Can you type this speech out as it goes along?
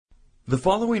The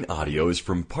following audio is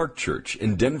from Park Church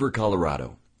in Denver,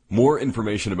 Colorado. More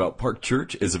information about Park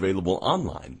Church is available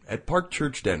online at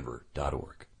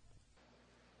parkchurchdenver.org.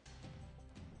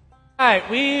 All right,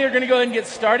 we are going to go ahead and get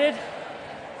started.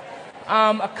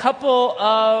 A couple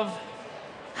of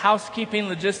housekeeping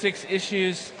logistics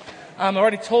issues. I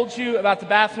already told you about the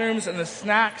bathrooms and the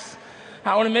snacks.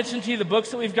 I want to mention to you the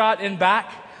books that we've got in back.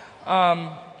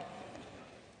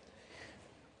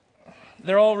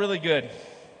 They're all really good.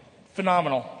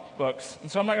 Phenomenal books. And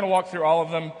so I'm not going to walk through all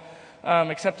of them,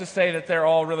 except to say that they're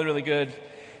all really, really good.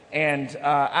 And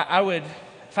I would,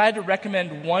 if I had to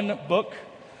recommend one book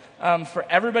for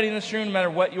everybody in this room, no matter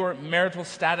what your marital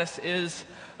status is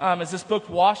this book,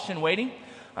 Washed and Waiting.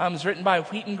 It's written by a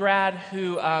Wheaton grad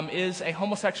who is a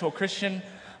homosexual Christian.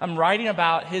 I'm writing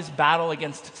about his battle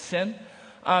against sin.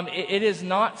 It is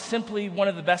not simply one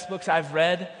of the best books I've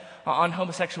read on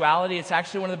homosexuality. It's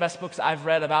actually one of the best books I've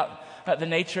read about the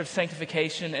nature of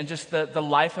sanctification and just the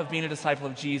life of being a disciple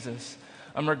of Jesus,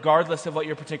 regardless of what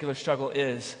your particular struggle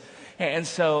is. And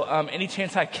so any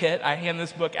chance I get, I hand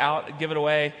this book out, give it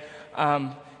away.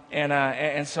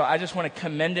 And so I just want to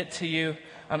commend it to you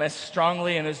as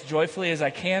strongly and as joyfully as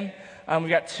I can. We've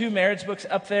got two marriage books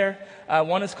up there.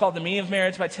 One is called The Meaning of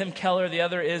Marriage by Tim Keller. The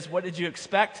other is What Did You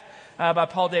Expect by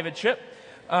Paul David Tripp.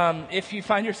 If you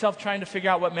find yourself trying to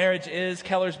figure out what marriage is,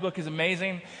 Keller's book is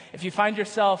amazing. If you find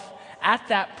yourself at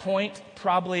that point,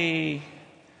 probably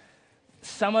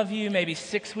some of you maybe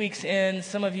 6 weeks in,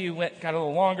 some of you got a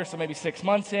little longer, so maybe 6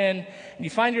 months in, and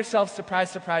you find yourself,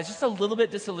 surprise, just a little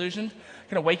bit disillusioned,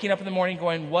 kind of waking up in the morning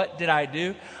going, what did I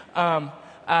do?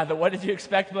 The What Did You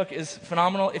Expect book is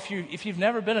phenomenal. If you've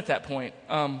never been at that point,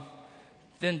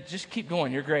 then just keep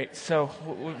going. You're great. So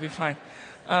we'll be fine.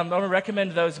 I want to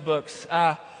recommend those books.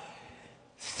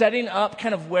 Setting up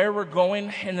kind of where we're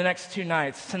going in the next two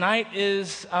nights. Tonight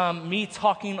is me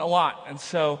talking a lot, and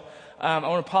so I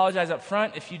want to apologize up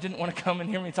front if you didn't want to come and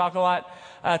hear me talk a lot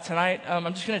tonight.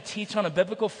 I'm just going to teach on a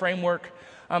biblical framework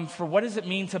for what does it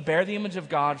mean to bear the image of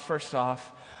God, first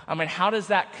off, and how does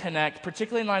that connect,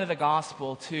 particularly in light of the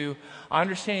gospel, to our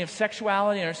understanding of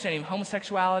sexuality, understanding of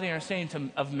homosexuality,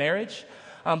 understanding of marriage,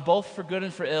 both for good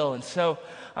and for ill. And so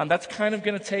that's kind of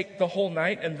going to take the whole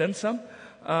night and then some.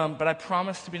 But I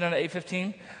promise to be done at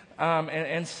 8:15.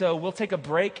 And so we'll take a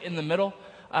break in the middle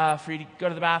for you to go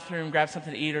to the bathroom, grab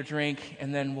something to eat or drink,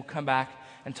 and then we'll come back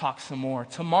and talk some more.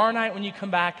 Tomorrow night when you come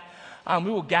back,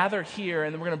 we will gather here,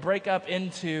 and then we're going to break up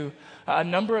into a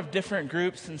number of different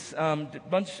groups and a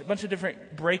bunch of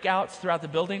different breakouts throughout the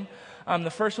building.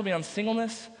 The first will be on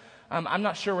singleness. I'm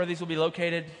not sure where these will be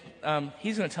located.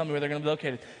 He's going to tell me where they're going to be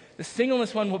located. The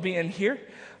singleness one will be in here.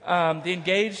 The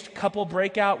engaged couple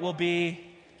breakout will be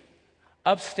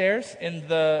upstairs in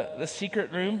the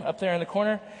secret room up there in the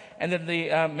corner, and then the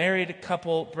married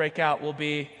couple breakout will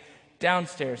be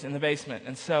downstairs in the basement.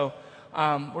 And so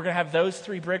we're going to have those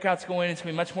three breakouts going. It's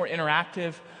going to be much more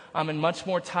interactive and much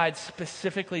more tied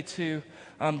specifically to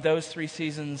those three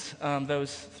seasons,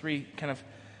 those three kind of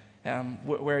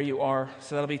where you are.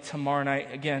 So that'll be tomorrow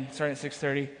night, again, starting at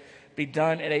 6:30, be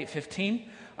done at 8:15.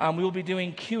 We will be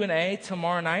doing Q&A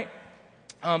tomorrow night,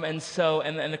 and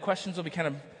the questions will be kind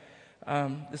of,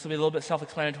 this will be a little bit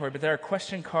self-explanatory, but there are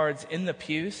question cards in the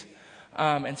pews,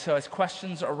 and so as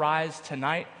questions arise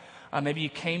tonight, maybe you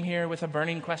came here with a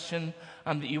burning question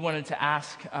that you wanted to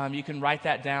ask, you can write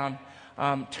that down,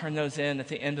 turn those in at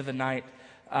the end of the night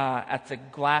at the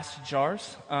glass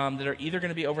jars that are either going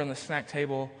to be over on the snack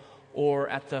table or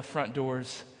at the front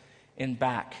doors in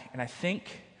back. And I think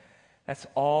that's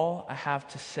all I have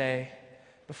to say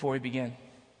before we begin.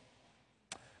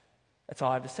 That's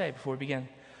all I have to say before we begin.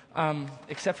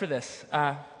 Except for this.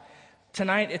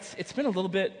 Tonight, it's been a little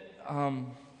bit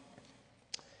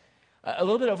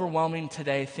overwhelming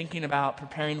today thinking about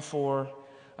preparing for,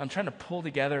 I'm trying to pull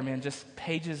together, just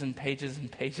pages and pages and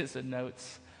pages of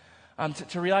notes.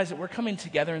 To realize that we're coming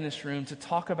together in this room to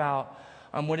talk about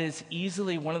what is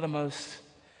easily one of the most,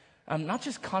 not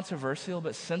just controversial,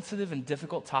 but sensitive and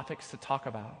difficult topics to talk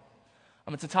about.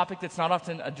 It's a topic that's not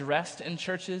often addressed in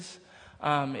churches.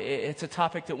 It's a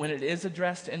topic that when it is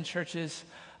addressed in churches,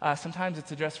 sometimes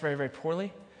it's addressed very, very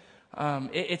poorly.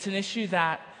 It's an issue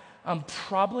that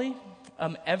probably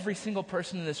every single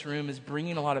person in this room is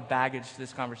bringing a lot of baggage to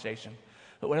this conversation.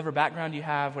 But whatever background you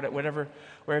have, wherever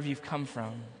you've come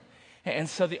from. And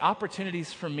so the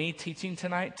opportunities for me teaching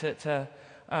tonight to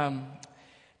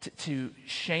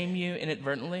shame you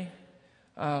inadvertently,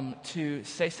 to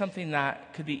say something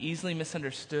that could be easily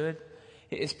misunderstood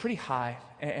is pretty high.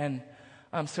 And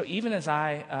so even as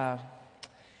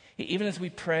we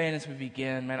pray and as we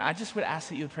begin, I just would ask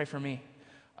that you would pray for me.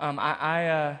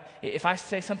 If I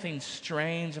say something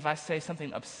strange, if I say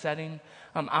something upsetting,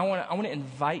 I want to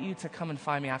invite you to come and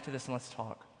find me after this and let's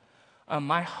talk.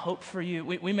 My hope for you,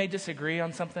 we may disagree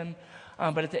on something,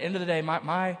 but at the end of the day,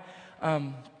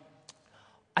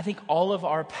 I think all of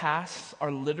our pasts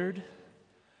are littered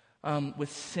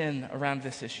with sin around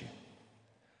this issue.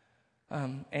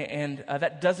 And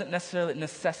that doesn't necessarily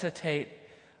necessitate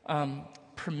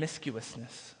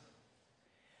promiscuousness.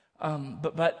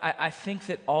 But I think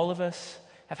that all of us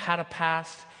have had a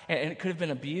past, and it could have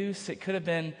been abuse. It could have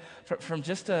been from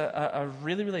just a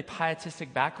really, really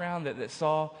pietistic background that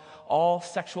saw all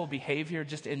sexual behavior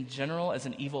just in general as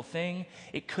an evil thing.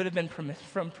 It could have been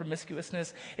from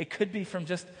promiscuousness. It could be from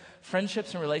just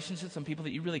friendships and relationships and people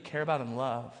that you really care about and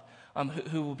love,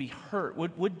 who will be hurt,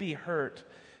 would be hurt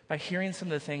by hearing some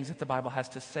of the things that the Bible has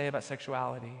to say about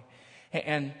sexuality.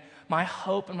 And my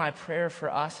hope and my prayer for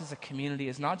us as a community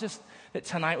is not just that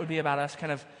tonight would be about us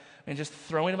kind of just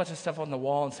throwing a bunch of stuff on the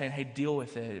wall and saying, hey, deal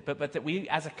with it, but that we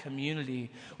as a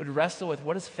community would wrestle with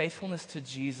what does faithfulness to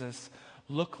Jesus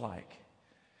look like?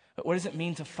 What does it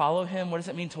mean to follow him? What does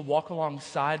it mean to walk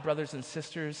alongside brothers and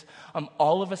sisters?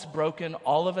 All of us broken,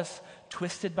 all of us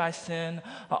twisted by sin,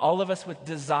 all of us with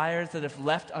desires that if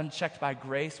left unchecked by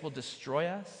grace will destroy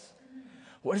us.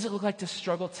 What does it look like to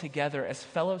struggle together as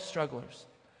fellow strugglers?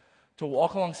 To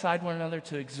walk alongside one another,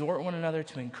 to exhort one another,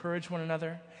 to encourage one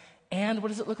another. And what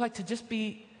does it look like to just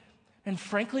be, and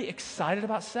frankly, excited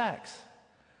about sex?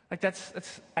 Like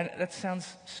that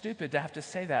sounds stupid to have to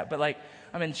say that, but like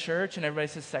I'm in church and everybody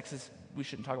says we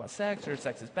shouldn't talk about sex or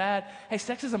sex is bad. Hey,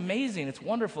 sex is amazing. It's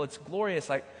wonderful. It's glorious.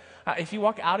 Like if you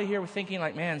walk out of here with thinking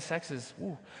like, man, sex is,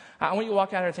 I want you to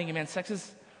walk out of here thinking, man, sex is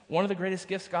one of the greatest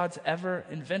gifts God's ever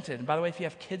invented. And by the way, if you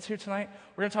have kids here tonight,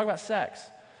 we're going to talk about sex.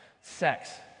 Sex.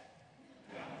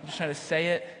 I'm just trying to say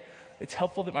it. It's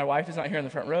helpful that my wife is not here in the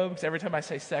front row because every time I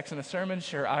say sex in a sermon,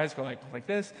 her eyes go like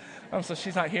this. So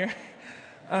she's not here.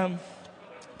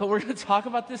 But we're going to talk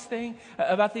about these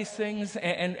things,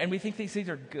 and we think these things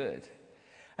are good.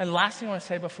 And last thing I want to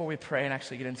say before we pray and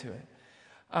actually get into it,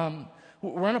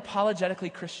 we're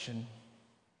unapologetically Christian,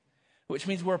 which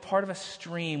means we're a part of a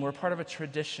stream, we're a part of a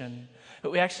tradition.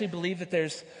 But we actually believe that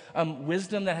there's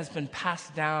wisdom that has been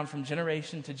passed down from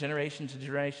generation to generation to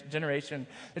generation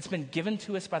that's been given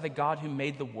to us by the God who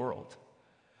made the world.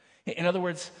 In other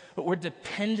words, we're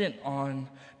dependent on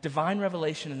divine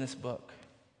revelation in this book.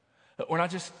 We're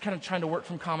not just kind of trying to work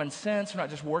from common sense. We're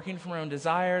not just working from our own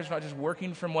desires. We're not just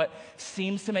working from what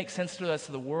seems to make sense to the rest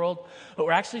of the world. But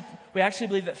we actually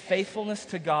believe that faithfulness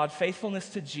to God, faithfulness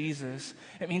to Jesus,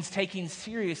 it means taking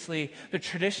seriously the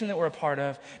tradition that we're a part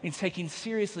of. It means taking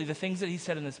seriously the things that he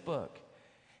said in this book.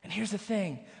 And here's the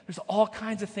thing. There's all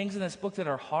kinds of things in this book that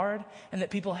are hard and that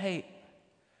people hate.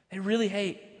 They really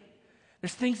hate.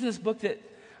 There's things in this book that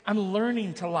I'm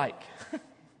learning to like.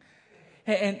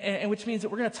 And which means that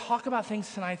we're going to talk about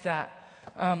things tonight that,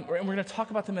 and we're going to talk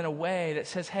about them in a way that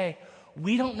says, hey,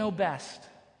 we don't know best.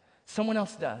 Someone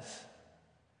else does.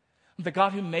 The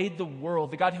God who made the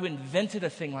world, the God who invented a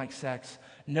thing like sex,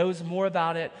 knows more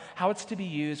about it, how it's to be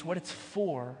used, what it's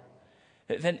for,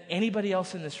 than anybody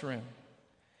else in this room.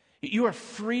 You are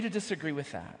free to disagree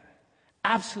with that.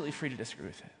 Absolutely free to disagree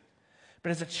with it. But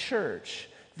as a church,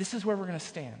 this is where we're going to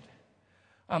stand.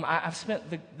 I've spent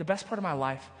the best part of my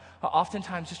life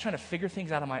oftentimes just trying to figure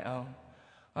things out on my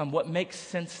own, what makes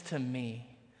sense to me.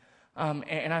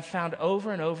 And I've found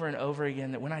over and over and over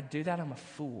again that when I do that, I'm a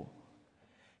fool.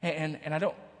 And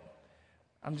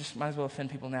I'm just might as well offend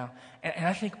people now. And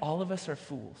I think all of us are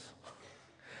fools.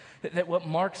 that what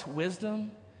marks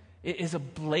wisdom is a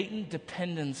blatant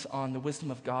dependence on the wisdom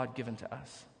of God given to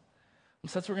us. And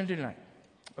so that's what we're going to do tonight,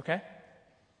 okay?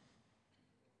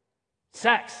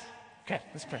 Sex. Okay,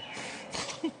 let's pray.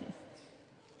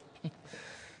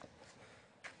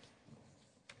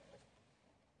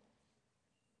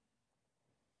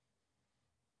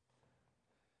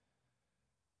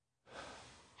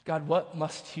 God, what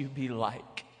must you be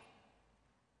like?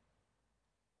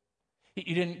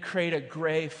 You didn't create a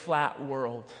gray, flat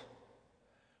world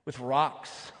with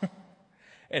rocks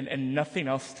and nothing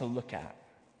else to look at.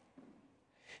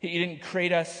 You didn't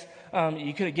create us,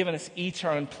 you could have given us each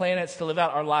our own planets to live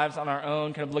out our lives on our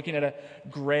own, kind of looking at a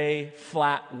gray,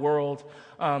 flat world,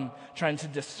 trying to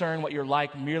discern what you're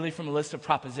like merely from a list of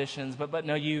propositions. But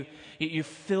no, you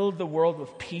filled the world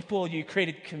with people. You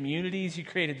created communities. You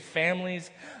created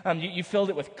families. You filled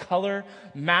it with color,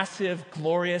 massive,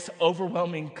 glorious,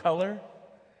 overwhelming color.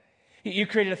 You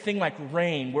created a thing like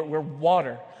rain, where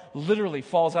water literally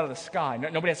falls out of the sky.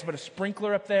 Nobody has to put a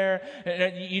sprinkler up there.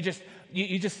 You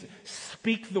just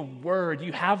speak the word.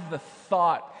 You have the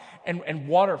thought, and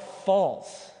water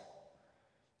falls.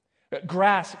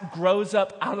 Grass grows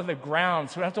up out of the ground,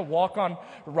 so we don't have to walk on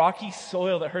rocky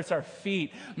soil that hurts our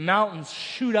feet. Mountains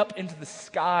shoot up into the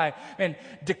sky and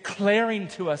declaring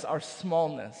to us our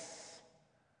smallness.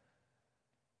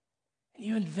 And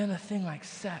you invent a thing like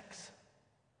sex.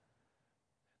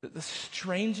 The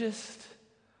strangest,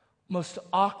 most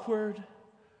awkward,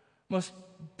 most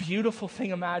beautiful thing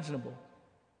imaginable.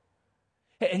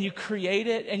 And you create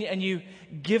it and you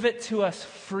give it to us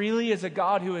freely as a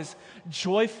God who is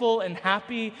joyful and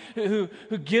happy, who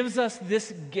gives us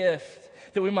this gift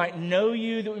that we might know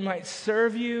you, that we might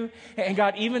serve you. And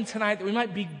God, even tonight, that we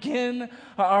might begin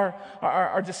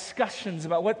our discussions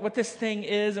about what this thing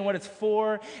is and what it's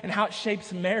for and how it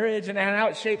shapes marriage and how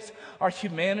it shapes our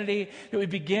humanity. That we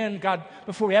begin, God,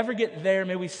 before we ever get there,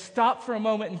 may we stop for a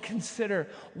moment and consider,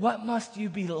 what must you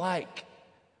be like?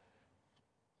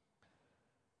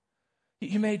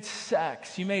 You made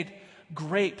sex, you made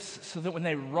grapes so that when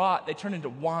they rot, they turn into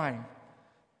wine.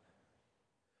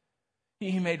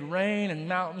 You made rain and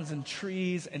mountains and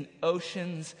trees and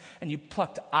oceans, and you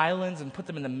plucked islands and put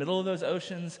them in the middle of those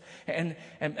oceans and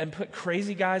put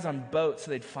crazy guys on boats so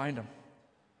they'd find them.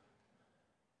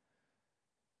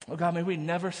 Oh God, may we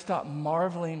never stop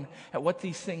marveling at what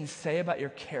these things say about your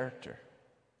character,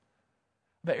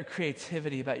 about your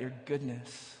creativity, about your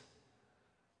goodness,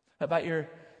 about your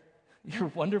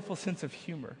wonderful sense of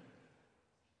humor.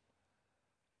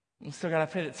 And so God, I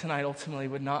pray that tonight ultimately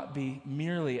would not be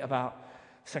merely about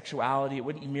sexuality. It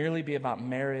wouldn't merely be about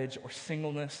marriage or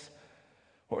singleness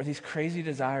or these crazy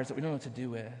desires that we don't know what to do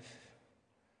with.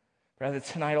 Rather,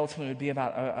 tonight ultimately would be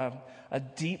about a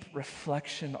deep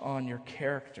reflection on your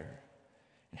character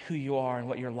and who you are and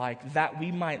what you're like, that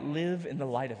we might live in the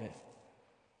light of it,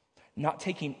 not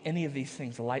taking any of these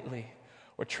things lightly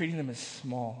or treating them as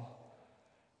small.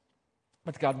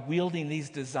 But God, wielding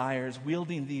these desires,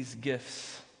 wielding these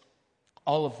gifts,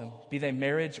 all of them, be they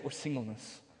marriage or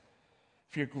singleness,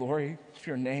 for your glory, for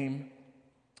your name,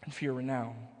 and for your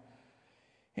renown.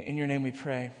 In your name we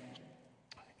pray.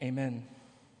 Amen.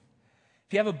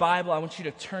 If you have a Bible, I want you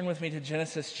to turn with me to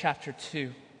Genesis chapter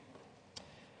 2.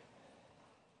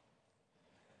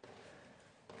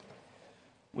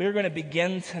 We're going to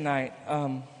begin tonight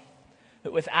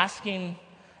with asking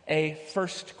a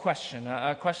first question,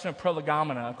 a question of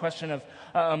prolegomena, a question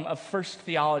of first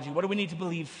theology. What do we need to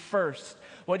believe first?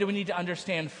 What do we need to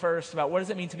understand first about what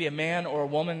does it mean to be a man or a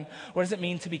woman? What does it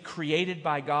mean to be created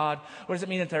by God? What does it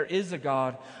mean that there is a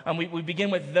God? We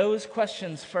begin with those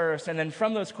questions first, and then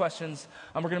from those questions,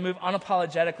 we're going to move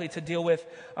unapologetically to deal with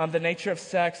the nature of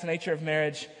sex, the nature of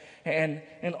marriage, and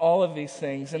all of these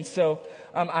things. And so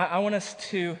I want us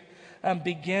to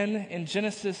begin in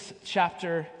Genesis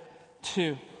chapter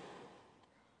 2.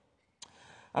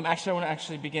 I want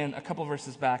to begin a couple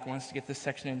verses back. I want us to get this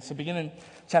section in. So begin in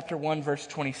chapter 1, verse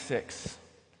 26.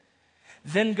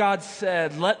 Then God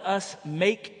said, "Let us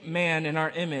make man in our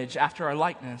image, after our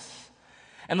likeness,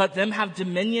 and let them have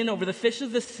dominion over the fish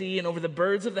of the sea, and over the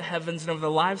birds of the heavens, and over the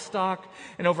livestock,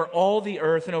 and over all the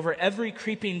earth, and over every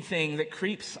creeping thing that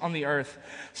creeps on the earth."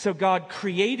 So God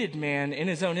created man in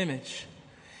his own image.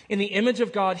 In the image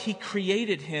of God, he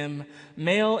created him,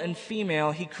 male and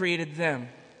female, he created them.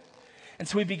 And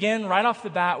so we begin right off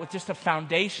the bat with just a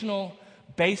foundational,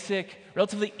 basic,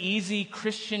 relatively easy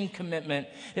Christian commitment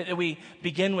that we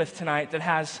begin with tonight that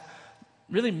has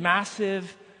really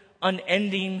massive,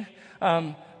 unending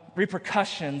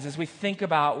repercussions as we think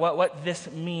about what this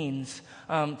means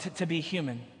to be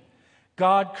human.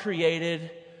 God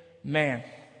created man.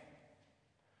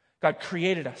 God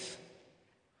created us.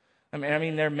 I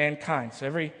mean, they're mankind. So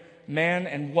every man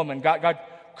and woman, God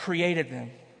created them.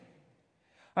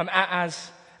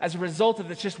 As a result of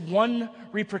this, just one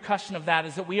repercussion of that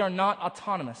is that we are not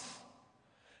autonomous.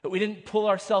 That we didn't pull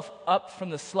ourselves up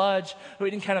from the sludge. That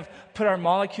we didn't kind of put our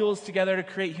molecules together to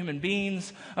create human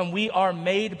beings. We are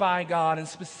made by God, and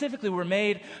specifically we're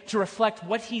made to reflect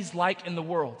what He's like in the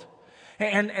world.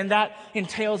 And that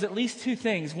entails at least two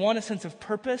things. One, a sense of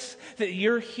purpose, that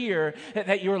you're here,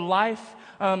 that your life,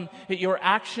 your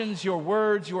actions, your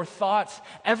words, your thoughts,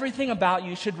 everything about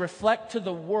you should reflect to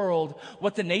the world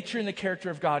what the nature and the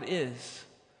character of God is.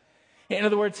 In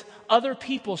other words, other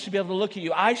people should be able to look at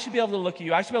you. I should be able to look at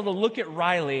you. I should be able to look at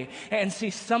Riley and see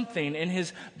something in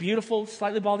his beautiful,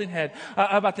 slightly balding head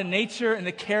about the nature and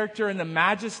the character and the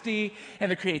majesty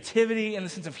and the creativity and the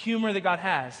sense of humor that God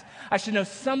has. I should know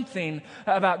something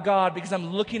about God because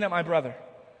I'm looking at my brother.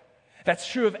 That's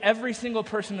true of every single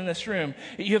person in this room.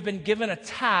 You have been given a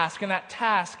task, and that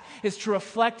task is to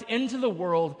reflect into the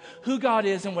world who God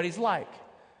is and what He's like.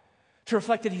 To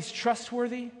reflect that He's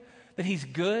trustworthy, that He's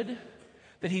good,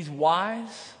 that he's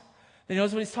wise, that he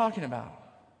knows what he's talking about.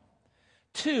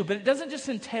 2, but it doesn't just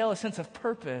entail a sense of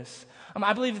purpose.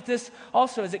 I believe that this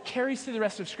also, as it carries through the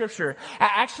rest of Scripture,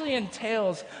 actually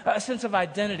entails a sense of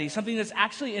identity, something that's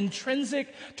actually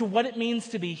intrinsic to what it means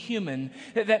to be human,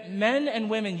 that men and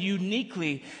women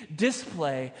uniquely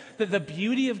display the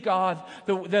beauty of God,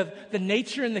 the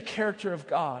nature and the character of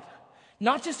God.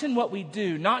 Not just in what we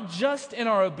do, not just in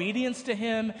our obedience to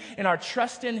him, in our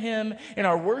trust in him, in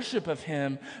our worship of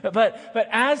him, but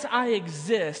as I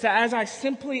exist, as I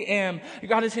simply am,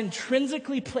 God has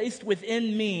intrinsically placed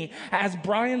within me, as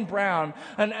Brian Brown,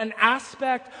 an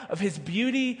aspect of his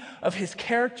beauty, of his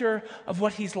character, of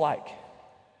what he's like.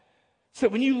 So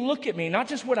when you look at me, not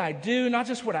just what I do, not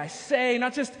just what I say,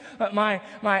 not just my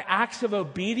acts of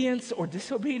obedience or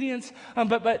disobedience,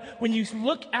 but when you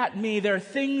look at me, there are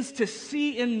things to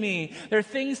see in me. There are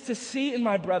things to see in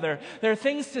my brother. There are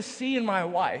things to see in my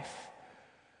wife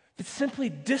that simply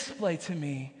display to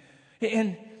me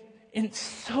in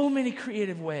so many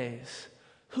creative ways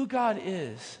who God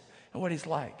is and what he's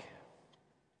like.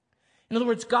 In other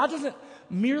words, God doesn't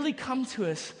merely come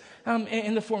to us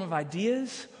in the form of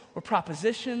ideas or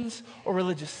propositions or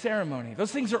religious ceremony.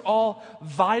 Those things are all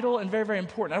vital and very, very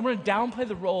important. I want to downplay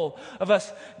the role of us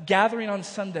gathering on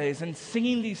Sundays and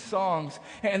singing these songs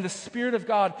and the Spirit of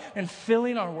God and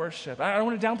filling our worship. I don't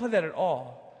want to downplay that at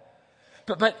all.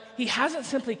 But he hasn't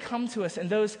simply come to us in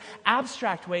those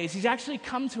abstract ways. He's actually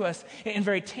come to us in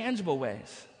very tangible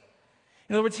ways.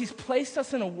 In other words, he's placed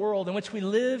us in a world in which we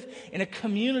live in a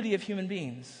community of human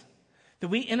beings that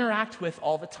we interact with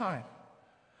all the time.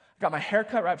 Got my hair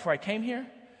cut right before I came here,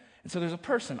 and so there's a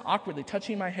person awkwardly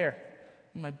touching my hair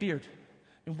and my beard.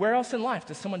 And where else in life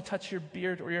does someone touch your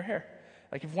beard or your hair?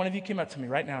 Like if one of you came up to me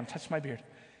right now and touched my beard,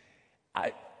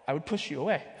 I would push you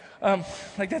away.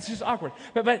 Like that's just awkward.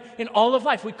 But in all of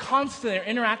life, we constantly are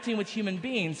interacting with human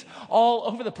beings all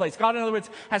over the place. God, in other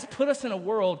words, has put us in a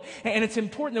world, and it's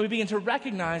important that we begin to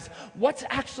recognize what's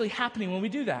actually happening when we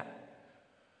do that.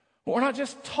 We're not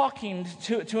just talking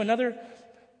to another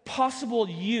possible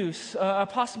use, a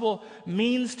possible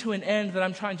means to an end that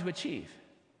I'm trying to achieve.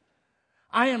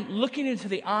 I am looking into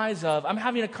the eyes of, I'm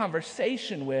having a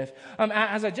conversation with,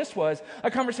 as I just was,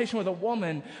 a conversation with a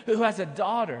woman who has a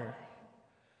daughter.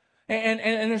 And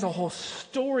there's a whole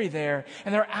story there,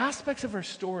 and there are aspects of her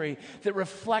story that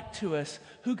reflect to us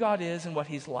who God is and what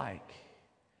he's like.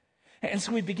 And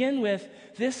so we begin with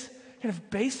this kind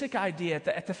of basic idea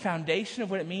at the foundation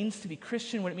of what it means to be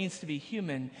Christian, what it means to be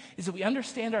human, is that we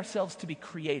understand ourselves to be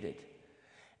created.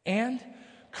 And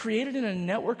created in a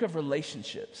network of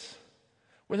relationships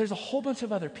where there's a whole bunch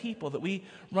of other people that we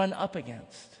run up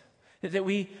against, that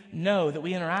we know, that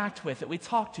we interact with, that we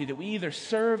talk to, that we either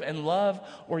serve and love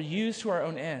or use to our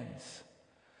own ends.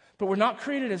 But we're not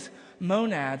created as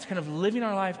monads, kind of living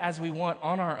our life as we want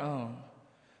on our own.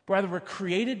 But rather, we're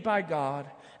created by God,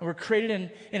 and we're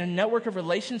created in a network of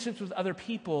relationships with other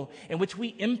people in which we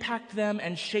impact them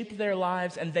and shape their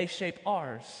lives, and they shape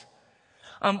ours.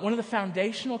 One of the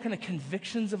foundational kind of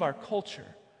convictions of our culture,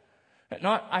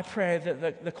 not, I pray,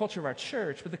 the culture of our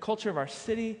church, but the culture of our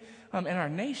city and our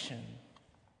nation,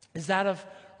 is that of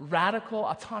radical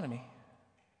autonomy.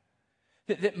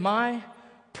 That my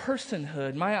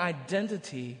personhood, my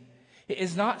identity,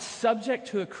 is not subject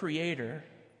to a creator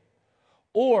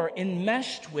or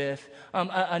enmeshed with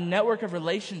a network of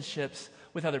relationships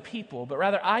with other people, but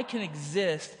rather I can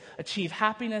exist, achieve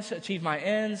happiness, achieve my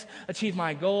ends, achieve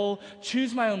my goal,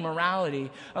 choose my own morality,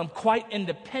 quite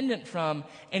independent from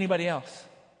anybody else.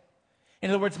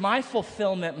 In other words, my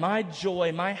fulfillment, my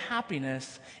joy, my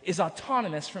happiness is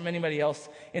autonomous from anybody else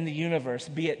in the universe,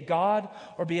 be it God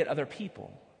or be it other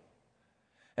people.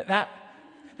 That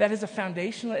is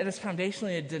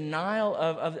foundationally a denial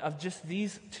of just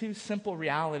these two simple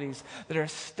realities that are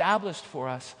established for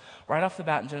us right off the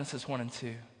bat in Genesis 1 and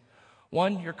 2.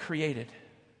 One, you're created,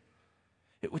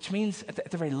 which means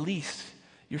at the very least,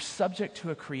 you're subject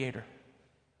to a creator,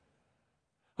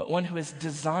 but one who has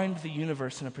designed the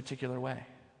universe in a particular way,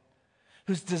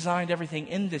 who's designed everything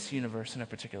in this universe in a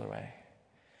particular way.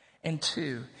 And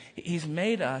two, he's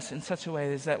made us in such a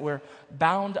way as that we're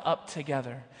bound up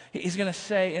together. He's going to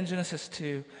say in Genesis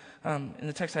 2, in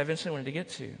the text I eventually wanted to get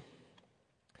to,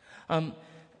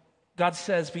 God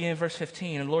says, beginning in verse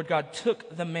 15, and Lord God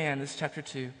took the man, this is chapter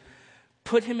 2,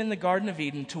 put him in the Garden of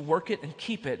Eden to work it and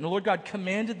keep it. And the Lord God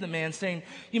commanded the man, saying,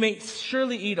 you may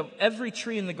surely eat of every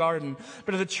tree in the garden,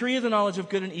 but of the tree of the knowledge of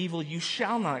good and evil you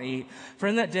shall not eat. For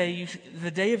in that day, the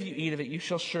day of you eat of it, you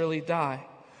shall surely die.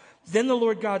 Then the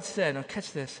Lord God said, now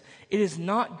catch this, it is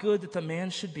not good that the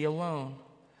man should be alone.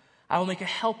 I will make a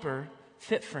helper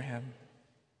fit for him.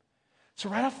 So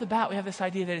right off the bat, we have this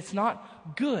idea that it's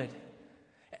not good.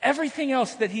 Everything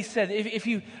else that he said, if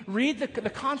you read the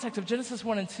context of Genesis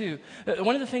 1 and 2,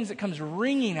 one of the things that comes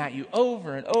ringing at you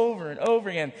over and over and over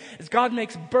again is God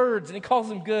makes birds and he calls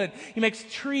them good. He makes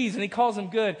trees and he calls them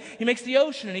good. He makes the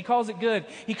ocean and he calls it good.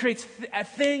 He creates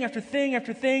thing after thing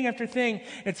after thing after thing.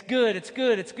 It's good, it's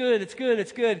good, it's good, it's good,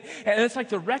 it's good. And it's like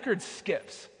the record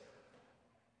skips.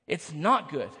 It's not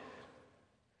good.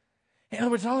 In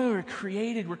other words, not only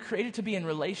we're created to be in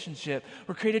relationship.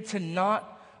 We're created to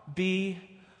not be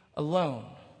alone.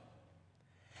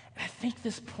 And I think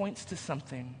this points to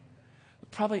something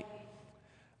probably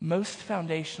most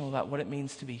foundational about what it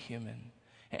means to be human.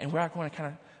 And we're going to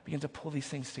kind of begin to pull these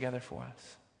things together for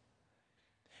us.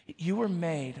 You were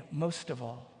made, most of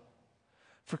all,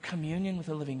 for communion with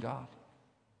the living God.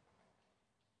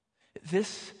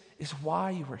 This is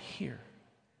why you were here.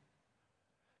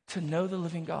 To know the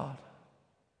living God.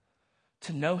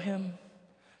 To know him,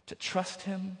 to trust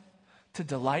him, to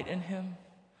delight in him,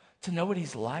 to know what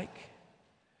he's like,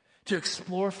 to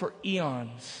explore for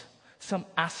eons some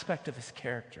aspect of his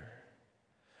character,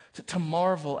 to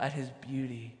marvel at his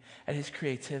beauty, at his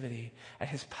creativity, at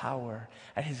his power,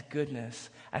 at his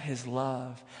goodness, at his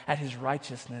love, at his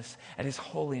righteousness, at his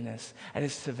holiness, at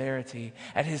his severity,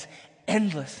 at his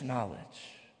endless knowledge.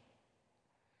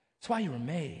 That's why you were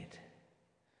made.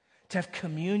 To have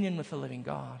communion with the living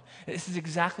God. This is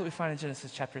exactly what we find in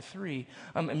Genesis chapter 3,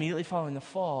 immediately following the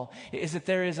fall, is that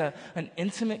there is an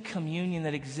intimate communion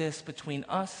that exists between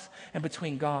us and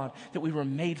between God that we were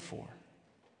made for.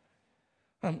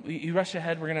 You rush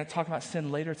ahead, we're going to talk about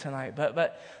sin later tonight,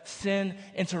 but sin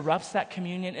interrupts that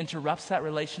communion, interrupts that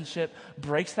relationship,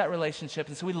 breaks that relationship.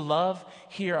 And so we love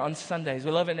here on Sundays,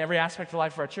 we love it in every aspect of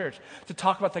life of our church, to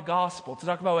talk about the gospel, to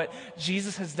talk about what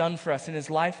Jesus has done for us in his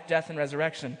life, death, and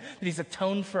resurrection, that he's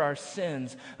atoned for our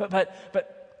sins.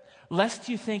 But lest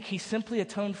you think he simply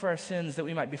atoned for our sins that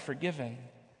we might be forgiven,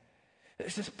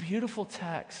 there's this beautiful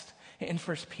text in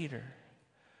 1 Peter,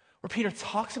 where Peter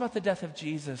talks about the death of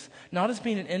Jesus, not as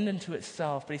being an end unto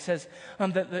itself, but he says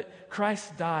that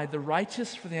Christ died, the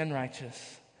righteous for the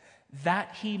unrighteous,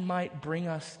 that he might bring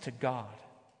us to God.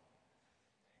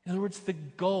 In other words, the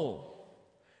goal,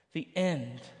 the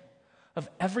end of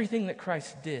everything that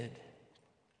Christ did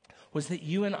was that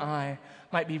you and I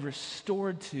might be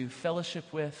restored to fellowship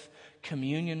with,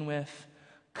 communion with,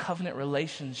 covenant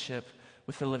relationship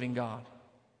with the living God.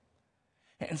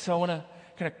 And so I want to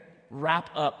kind of wrap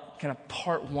up kind of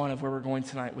part one of where we're going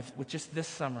tonight with just this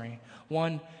summary.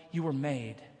 One, you were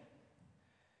made,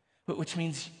 which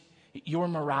means your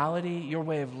morality, your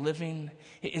way of living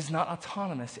is not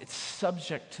autonomous. It's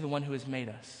subject to the one who has made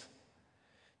us.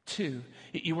 Two,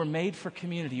 you were made for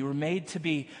community. You were made to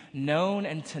be known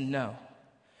and to know.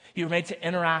 You were made to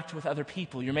interact with other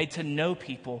people. You're made to know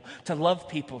people, to love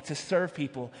people, to serve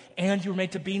people, and you were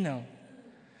made to be known.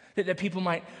 That people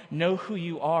might know who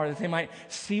you are, that they might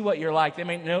see what you're like, they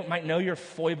might know your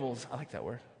foibles. I like that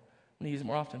word. I'm going to use it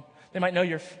more often. They might know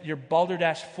your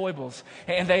balderdash foibles,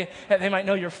 and they might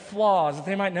know your flaws.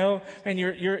 They might know, and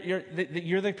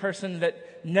you're the person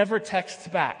that never texts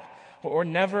back or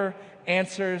never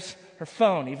answers her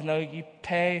phone, even though you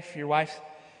pay for your wife's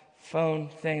phone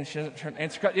thing, she doesn't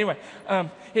answer. Anyway,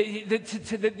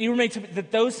 you were made to,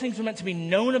 that those things were meant to be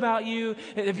known about you,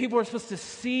 that people are supposed to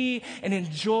see and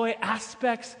enjoy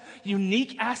aspects,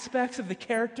 unique aspects of the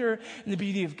character and the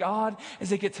beauty of God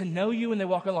as they get to know you and they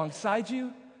walk alongside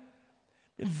you.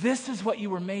 This is what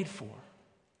you were made for.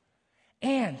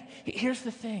 And here's the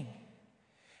thing.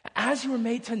 As you were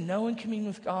made to know and commune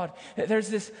with God, there's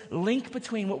this link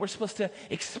between what we're supposed to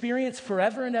experience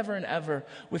forever and ever and ever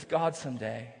with God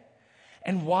someday,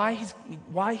 and why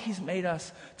he's made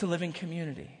us to live in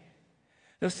community.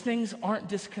 Those things aren't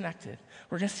disconnected.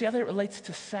 We're going to see how that relates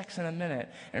to sex in a minute,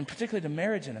 and particularly to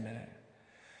marriage in a minute.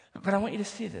 But I want you to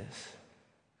see this.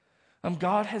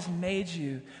 God has made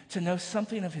you to know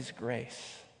something of his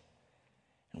grace.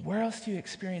 And where else do you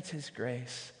experience his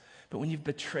grace but when you've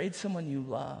betrayed someone you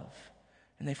love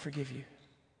and they forgive you?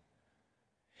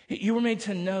 You were made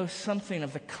to know something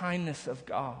of the kindness of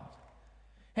God.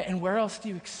 And where else do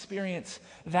you experience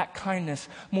that kindness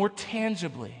more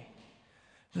tangibly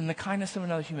than the kindness of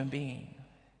another human being?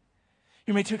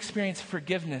 You're made to experience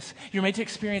forgiveness. You're made to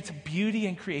experience beauty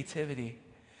and creativity.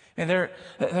 And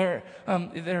there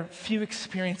are few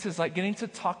experiences like getting to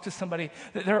talk to somebody.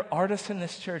 There are artists in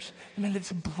this church, they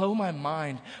just blow my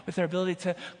mind with their ability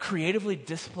to creatively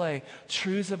display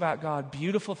truths about God,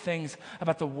 beautiful things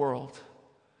about the world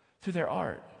through their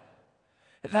art.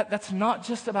 That's not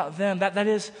just about them. That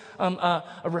is a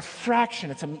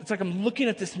refraction. It's like I'm looking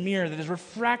at this mirror that is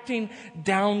refracting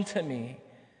down to me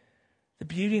the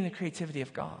beauty and the creativity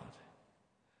of God.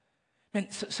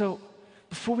 And so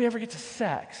before we ever get to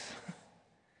sex,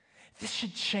 this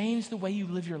should change the way you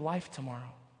live your life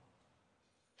tomorrow.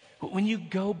 When you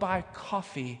go buy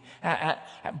coffee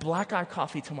at Black Eye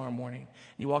Coffee tomorrow morning,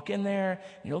 you walk in there,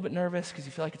 and you're a little bit nervous because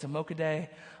you feel like it's a mocha day,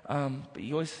 but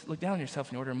you always look down on yourself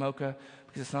and you order a mocha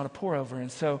because it's not a pour over.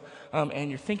 And so,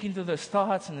 and you're thinking through those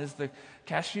thoughts, and is the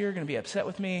cashier going to be upset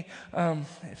with me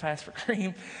if I ask for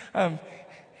cream? And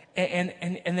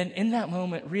then in that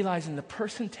moment, realizing the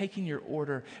person taking your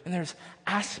order, and there's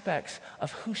aspects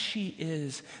of who she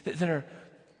is that are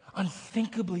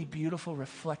unthinkably beautiful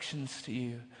reflections to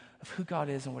you of who God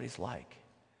is and what he's like.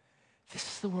 This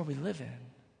is the world we live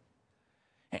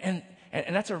in.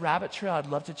 And that's a rabbit trail I'd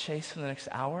love to chase for the next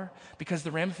hour, because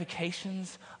the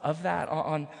ramifications of that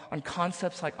on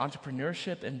concepts like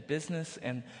entrepreneurship and business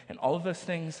and all of those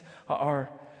things are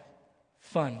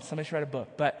fun. Somebody should write a book.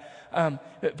 But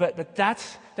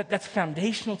that's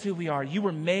foundational to who we are. You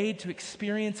were made to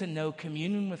experience and know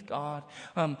communion with God.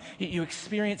 You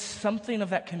experience something of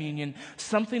that communion,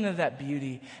 something of that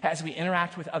beauty as we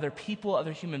interact with other people,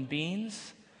 other human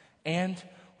beings, and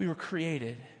we were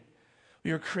created.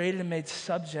 We were created and made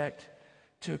subject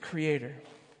to a creator.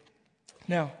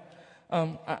 Now,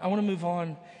 I want to move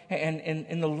on, and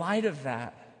in the light of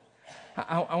that,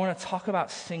 I want to talk about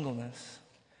singleness.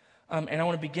 And I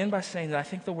want to begin by saying that I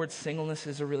think the word singleness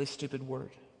is a really stupid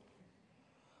word.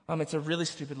 It's a really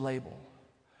stupid label,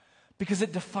 because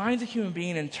it defines a human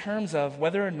being in terms of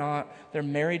whether or not they're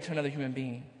married to another human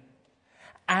being,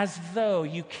 as though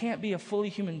you can't be a fully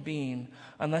human being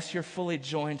unless you're fully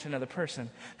joined to another person.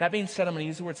 That being said, I'm going to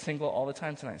use the word single all the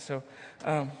time tonight, so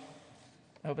I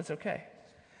hope it's okay.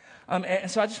 And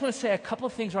so I just want to say a couple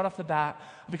of things right off the bat,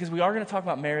 because we are going to talk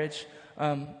about marriage.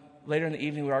 Later in the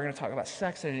evening, we are going to talk about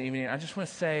sex in the evening. I just want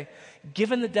to say,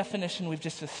 given the definition we've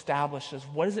just established as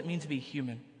what does it mean to be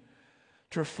human,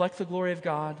 to reflect the glory of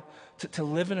God, to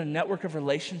live in a network of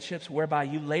relationships whereby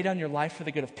you lay down your life for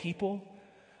the good of people,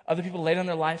 other people lay down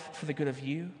their life for the good of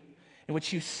you, in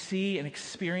which you see and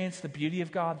experience the beauty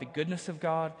of God, the goodness of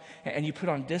God, and you put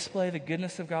on display the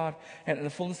goodness of God and the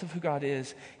fullness of who God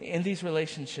is in these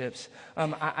relationships.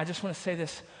 I just want to say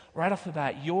this right off the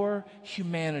bat. Your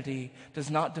humanity does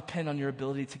not depend on your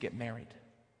ability to get married.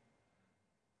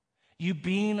 You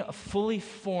being a fully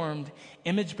formed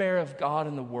image bearer of God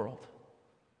in the world,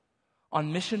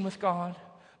 on mission with God,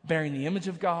 bearing the image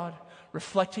of God,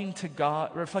 reflecting to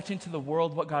the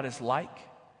world what God is like,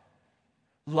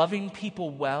 loving people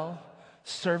well,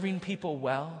 serving people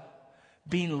well,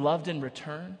 being loved in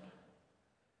return.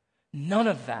 None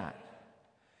of that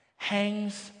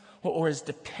hangs or is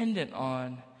dependent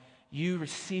on you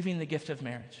receiving the gift of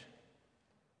marriage.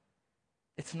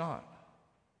 It's not.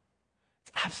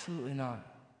 It's absolutely not.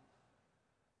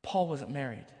 Paul wasn't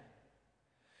married.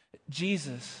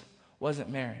 Jesus wasn't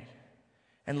married.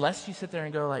 Unless you sit there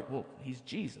and go like, well, he's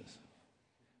Jesus.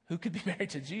 Who could be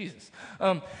married to Jesus?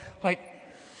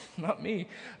 Not me.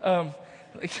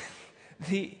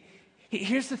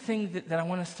 Here's the thing that I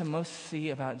want us to most see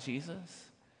about Jesus.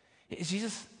 Is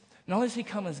Jesus, not only does he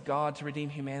come as God to redeem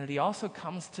humanity, he also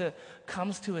comes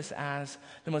to us as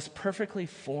the most perfectly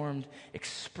formed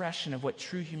expression of what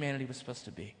true humanity was supposed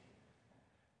to be.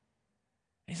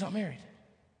 He's not married.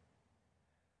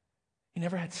 He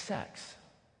never had sex.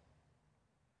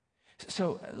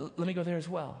 So let me go there as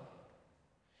well.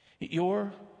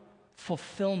 Your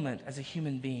fulfillment as a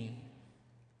human being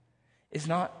is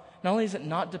not only is it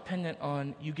not dependent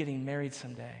on you getting married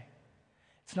someday,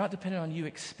 it's not dependent on you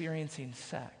experiencing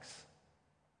sex.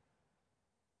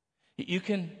 You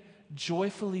can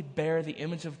joyfully bear the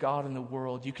image of God in the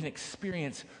world. You can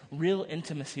experience real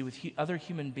intimacy with other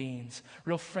human beings,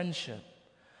 real friendship.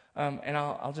 And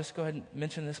I'll just go ahead and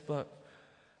mention this book.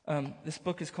 This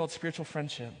book is called Spiritual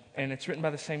Friendship, and it's written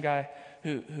by the same guy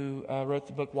who wrote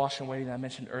the book Wash and Waiting that I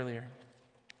mentioned earlier.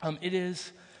 It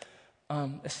is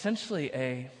essentially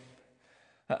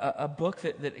a book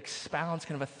that expounds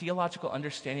kind of a theological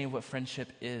understanding of what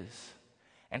friendship is,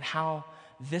 and how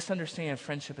this understanding of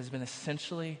friendship has been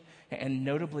essentially and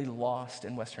notably lost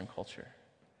in Western culture.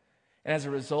 And as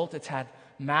a result, it's had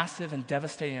massive and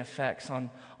devastating effects on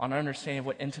our understanding of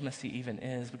what intimacy even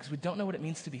is, because we don't know what it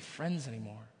means to be friends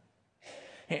anymore.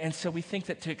 And so we think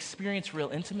that to experience real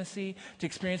intimacy, to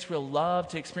experience real love,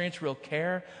 to experience real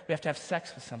care, we have to have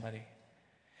sex with somebody.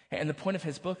 And the point of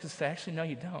his book is to say, actually, no,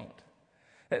 you don't.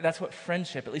 That's what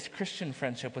friendship, at least Christian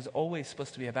friendship, was always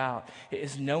supposed to be about. It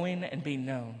is knowing and being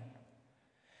known.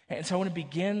 And so I want to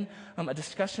begin a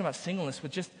discussion about singleness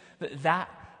with just that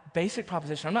basic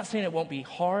proposition. I'm not saying it won't be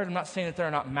hard. I'm not saying that there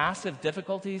are not massive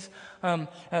difficulties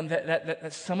that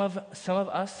some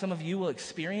of you will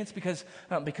experience because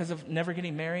of never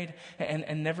getting married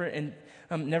and never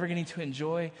getting to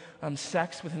enjoy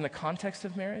sex within the context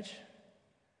of marriage.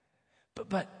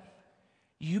 But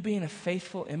you being a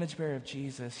faithful image bearer of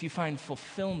Jesus, you find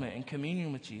fulfillment in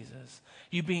communion with Jesus.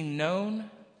 You being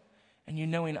known and you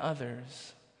knowing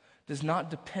others does not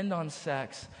depend on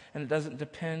sex, and it doesn't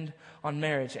depend on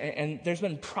marriage. And there's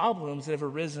been problems that have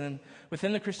arisen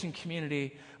within the Christian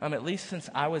community, at least since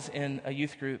I was in a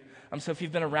youth group. So if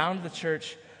you've been around the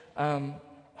church,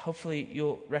 hopefully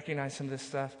you'll recognize some of this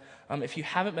stuff. If you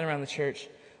haven't been around the church,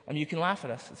 you can laugh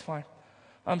at us. It's fine.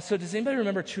 So does anybody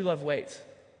remember True Love Waits?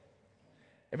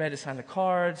 Everybody had to sign the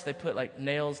cards. They put like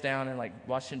nails down in like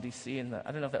Washington, D.C. I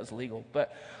don't know if that was legal,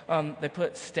 but they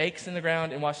put stakes in the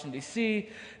ground in Washington, D.C.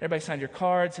 Everybody signed your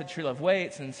cards, said True Love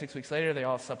Waits, and 6 weeks later they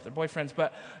all slept with their boyfriends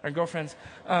or girlfriends.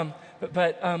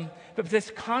 But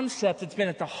this concept that's been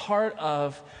at the heart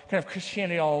of kind of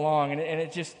Christianity all along, and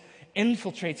it just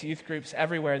infiltrates youth groups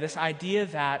everywhere. This idea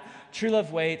that true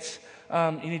love waits.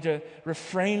 You need to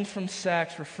refrain from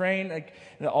sex,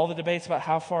 all the debates about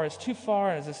how far is too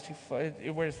far, is this too far,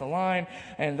 where's the line?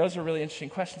 And those are really interesting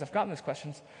questions. I've gotten those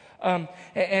questions. That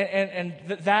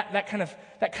kind of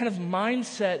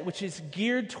mindset, which is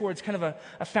geared towards kind of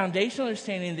a foundational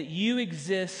understanding that you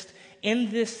exist in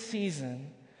this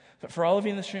season, but for all of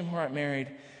you in this room who aren't married,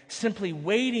 simply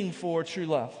waiting for true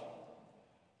love,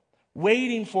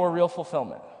 waiting for real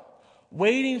fulfillment.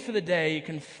 Waiting for the day you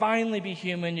can finally be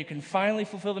human, you can finally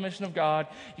fulfill the mission of God,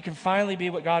 you can finally be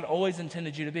what God always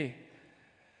intended you to be.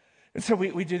 And so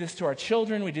we do this to our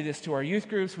children, we do this to our youth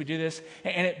groups, we do this,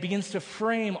 and it begins to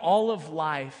frame all of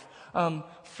life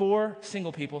for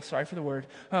single people, sorry for the word,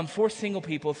 for single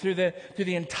people through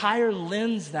the entire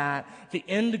lens that the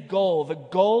end goal, the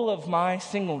goal of my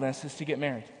singleness is to get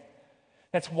married.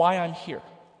 That's why I'm here.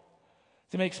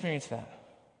 To make experience that.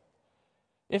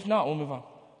 If not, we'll move on.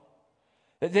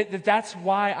 That's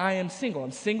why I am single.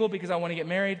 I'm single because I want to get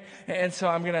married, and so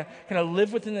I'm going to kind of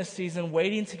live within this season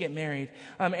waiting to get married.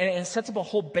 And it sets up a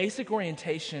whole basic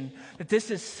orientation that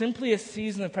this is simply a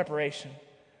season of preparation.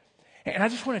 And I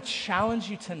just want to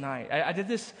challenge you tonight. I did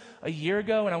this a year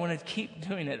ago, and I want to keep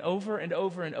doing it over and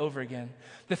over and over again.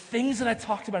 The things that I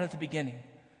talked about at the beginning,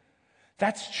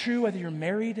 that's true whether you're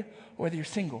married or whether you're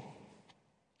single.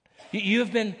 You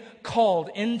have been called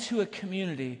into a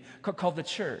community called the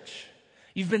church.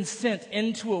 You've been sent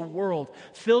into a world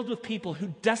filled with people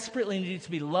who desperately need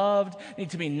to be loved,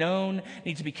 need to be known,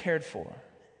 need to be cared for.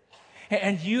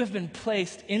 And you have been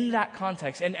placed in that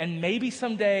context. And maybe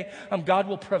someday God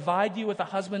will provide you with a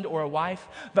husband or a wife,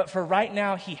 but for right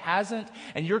now, He hasn't.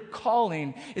 And your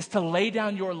calling is to lay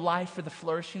down your life for the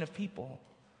flourishing of people.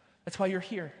 That's why you're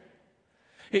here.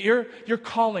 Your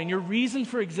calling, your reason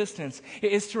for existence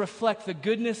is to reflect the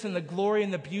goodness and the glory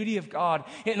and the beauty of God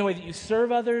in the way that you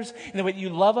serve others, in the way that you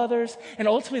love others, and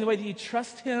ultimately the way that you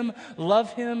trust Him,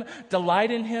 love Him,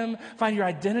 delight in Him, find your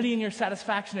identity and your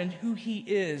satisfaction in who He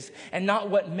is, and not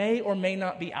what may or may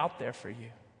not be out there for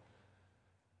you.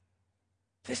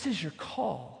 This is your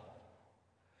call.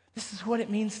 This is what it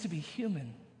means to be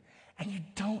human. And you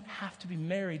don't have to be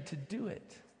married to do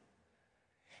it.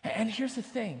 And here's the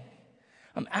thing.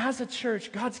 As a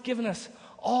church, God's given us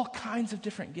all kinds of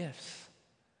different gifts.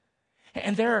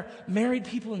 And there are married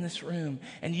people in this room,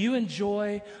 and you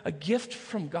enjoy a gift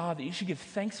from God that you should give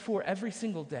thanks for every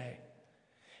single day.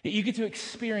 That you get to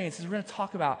experience, as we're going to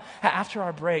talk about after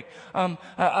our break,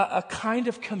 a kind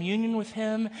of communion with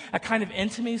Him, a kind of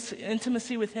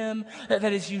intimacy with Him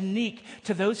that is unique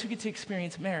to those who get to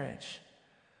experience marriage.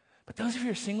 But those of you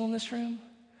who are single in this room,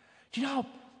 do you know how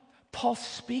Paul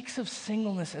speaks of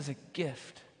singleness as a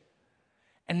gift,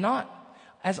 and not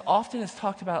as often as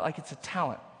talked about like it's a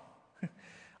talent.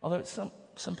 Although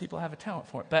some people have a talent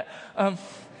for it, but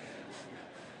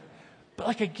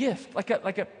like a gift, like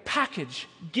a package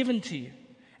given to you,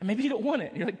 and maybe you don't want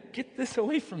it. You're like, get this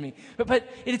away from me. But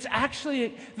it's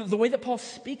actually the way that Paul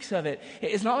speaks of it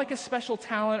is not like a special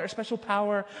talent or special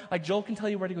power, like Joel can tell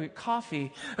you where to go get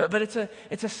coffee. But it's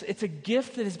a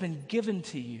gift that has been given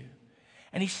to you.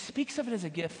 And he speaks of it as a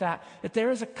gift that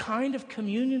there is a kind of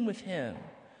communion with Him,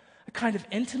 a kind of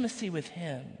intimacy with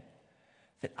Him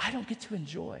that I don't get to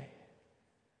enjoy.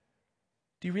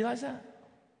 Do you realize that?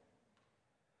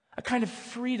 A kind of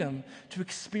freedom to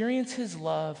experience His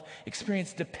love,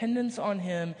 experience dependence on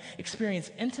Him,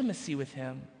 experience intimacy with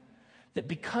Him, that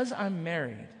because I'm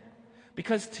married,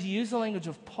 because to use the language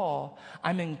of Paul,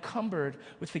 I'm encumbered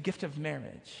with the gift of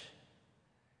marriage.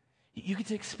 You get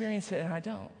to experience it and I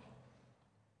don't.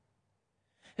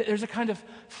 There's a kind of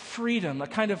freedom, a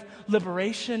kind of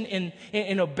liberation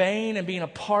in obeying and being a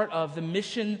part of the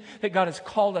mission that God has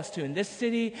called us to in this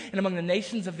city and among the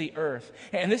nations of the earth.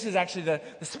 And this is actually the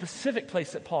specific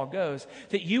place that Paul goes,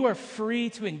 that you are free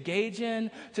to engage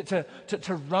in,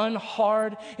 to run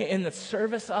hard in the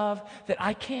service of, that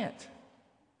I can't.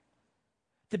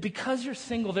 That because you're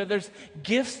single, there's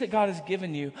gifts that God has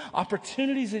given you,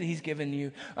 opportunities that he's given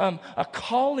you, a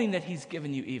calling that he's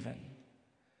given you even,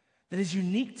 that is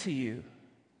unique to you.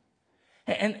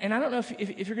 And I don't know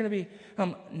if you're going to be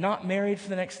not married for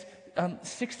the next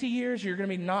 60 years, or you're going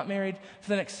to be not married for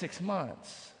the next 6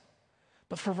 months.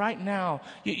 But for right now,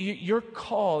 your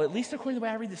call, at least according to the way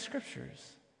I read the scriptures,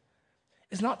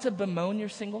 is not to bemoan your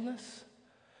singleness,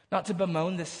 not to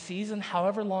bemoan this season,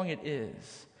 however long it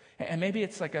is. And maybe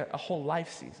it's like a whole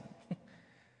life season.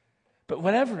 But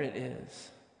whatever it is,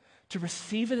 to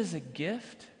receive it as a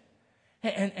gift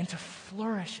and to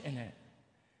flourish in it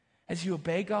as you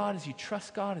obey God, as you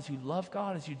trust God, as you love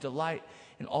God, as you delight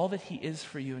in all that he is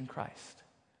for you in Christ.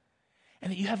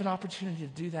 And that you have an opportunity to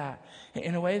do that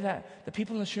in a way that the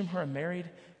people in this room who are married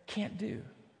can't do.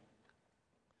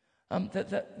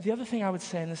 The other thing I would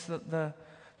say, and this is the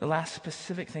last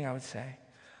specific thing I would say,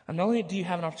 not only do you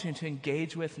have an opportunity to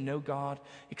engage with, know God,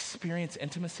 experience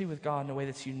intimacy with God in a way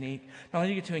that's unique, not only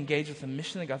do you get to engage with the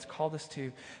mission that God's called us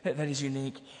to that is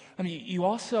unique, you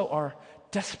also are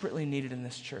desperately needed in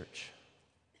this church.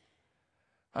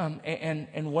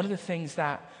 And one of the things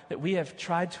that we have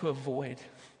tried to avoid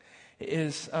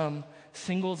is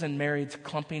singles and marrieds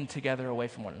clumping together away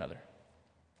from one another.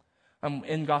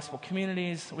 In gospel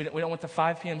communities, we don't want the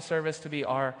 5 p.m. service to be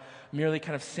our merely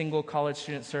kind of single college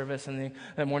student service, and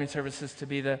the morning services to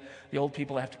be the old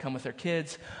people that have to come with their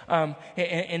kids.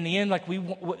 In the end,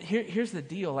 here's the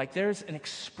deal. Like, there's an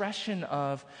expression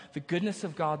of the goodness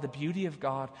of God, the beauty of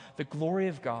God, the glory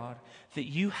of God that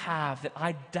you have that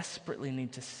I desperately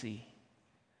need to see,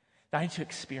 that I need to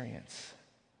experience.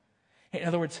 In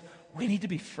other words, we need to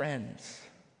be friends.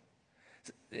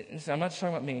 So I'm not just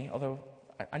talking about me, although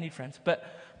I need friends, but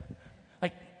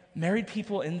like married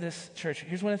people in this church,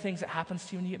 here's one of the things that happens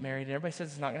to you when you get married, and everybody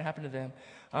says it's not going to happen to them,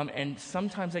 and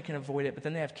sometimes they can avoid it, but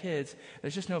then they have kids.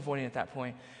 There's just no avoiding at that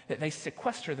point. That they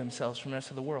sequester themselves from the rest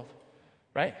of the world,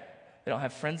 right? They don't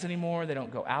have friends anymore. They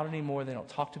don't go out anymore. They don't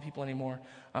talk to people anymore.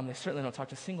 They certainly don't talk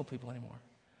to single people anymore.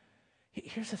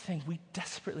 Here's the thing. We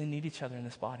desperately need each other in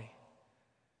this body.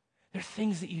 There are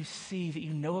things that you see, that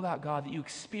you know about God, that you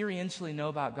experientially know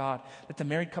about God, that the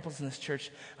married couples in this church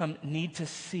need to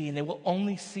see, and they will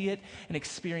only see it and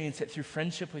experience it through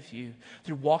friendship with you,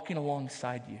 through walking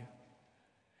alongside you.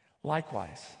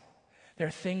 Likewise, there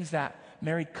are things that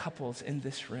married couples in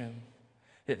this room,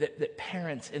 that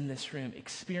parents in this room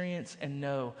experience and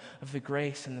know of the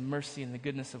grace and the mercy and the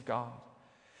goodness of God.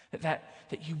 That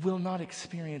you will not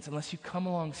experience unless you come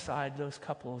alongside those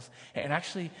couples and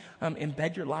actually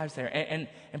embed your lives there. And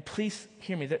please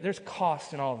hear me, there's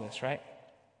cost in all of this, right?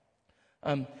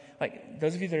 Like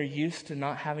those of you that are used to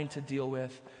not having to deal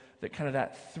with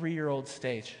that 3-year-old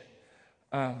stage.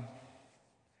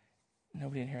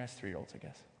 Nobody in here has 3-year-olds, I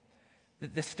guess.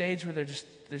 The stage where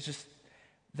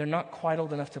they're not quite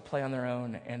old enough to play on their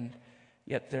own, and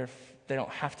yet they don't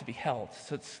have to be held.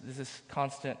 So there's this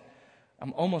constant,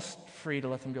 I'm almost free to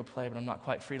let them go play, but I'm not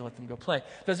quite free to let them go play.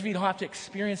 Those of you who don't have to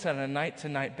experience that on a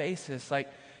night-to-night basis,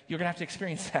 like, you're going to have to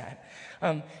experience that.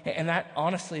 And that,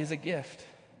 honestly, is a gift.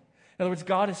 In other words,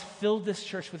 God has filled this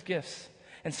church with gifts.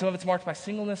 And some of it's marked by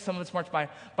singleness, some of it's marked by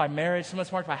marriage, some of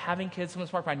it's marked by having kids, some of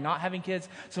it's marked by not having kids,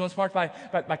 some of it's marked by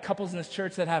couples in this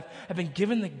church that have been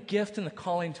given the gift and the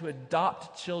calling to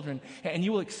adopt children. And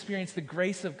you will experience the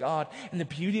grace of God and the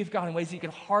beauty of God in ways that you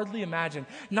can hardly imagine.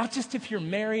 Not just if you're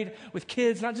married with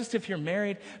kids, not just if you're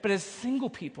married, but as single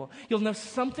people. You'll know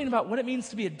something about what it means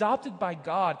to be adopted by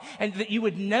God, and that you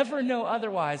would never know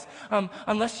otherwise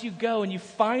unless you go and you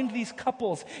find these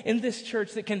couples in this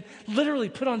church that can literally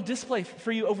put on display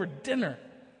for you over dinner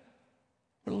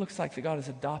what it looks like that God has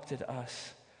adopted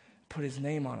us, put his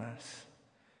name on us,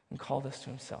 and called us to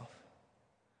himself.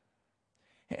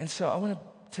 And so I want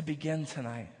to begin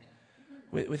tonight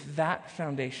with that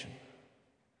foundation.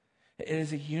 It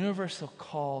is a universal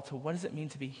call to what does it mean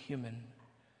to be human.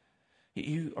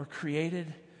 You are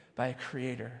created by a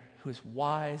creator who is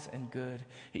wise and good.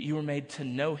 You were made to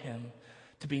know him,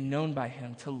 to be known by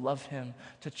him, to love him,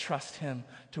 to trust him,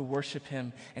 to worship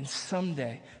him. And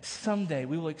someday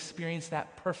we will experience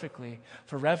that perfectly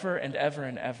forever and ever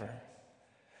and ever.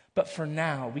 But for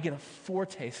now, we get a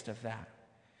foretaste of that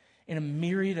in a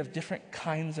myriad of different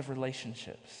kinds of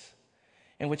relationships.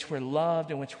 in which we're loved,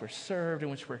 in which we're served,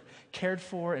 in which we're cared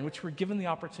for, in which we're given the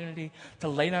opportunity to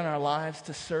lay down our lives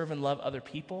to serve and love other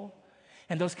people.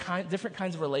 And those different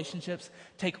kinds of relationships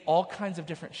take all kinds of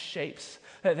different shapes.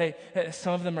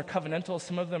 Some of them are covenantal,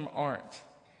 some of them aren't.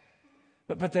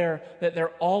 But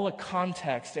they're all a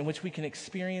context in which we can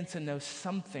experience and know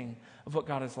something of what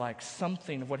God is like,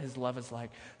 something of what his love is like,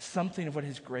 something of what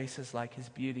his grace is like, his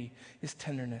beauty, his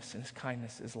tenderness, and his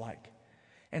kindness is like.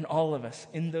 And all of us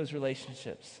in those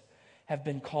relationships have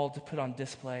been called to put on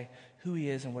display who he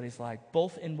is and what he's like,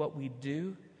 both in what we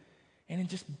do and in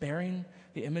just bearing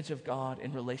the image of God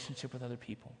in relationship with other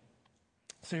people.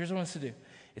 So here's what I want us to do.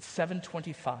 It's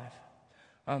 7:25.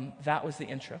 That was the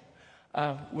intro.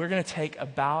 We're going to take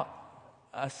about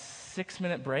a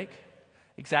 6-minute break,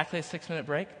 exactly a 6-minute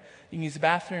break. You can use the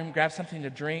bathroom, grab something to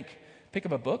drink, pick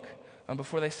up a book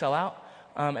before they sell out,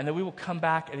 and then we will come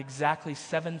back at exactly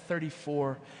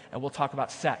 7:34, and we'll talk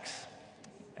about sex.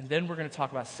 And then we're going to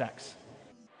talk about sex.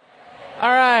 All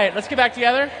right, let's get back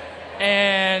together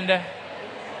and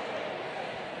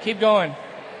keep going.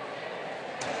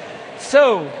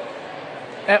 So,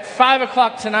 at 5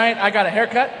 o'clock tonight, I got a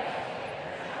haircut.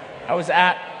 I was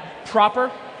at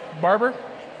Proper Barber,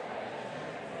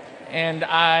 and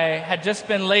I had just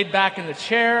been laid back in the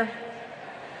chair.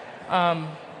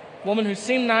 Woman who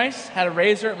seemed nice had a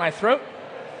razor at my throat,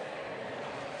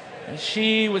 and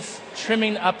she was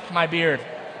trimming up my beard,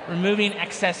 removing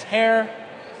excess hair,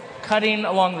 cutting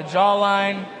along the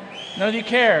jawline. None of you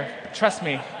care. Trust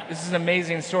me, this is an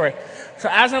amazing story. So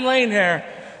as I'm laying here,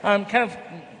 I'm kind of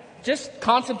just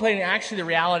contemplating actually the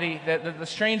reality, the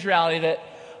strange reality that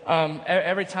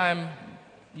every time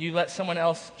you let someone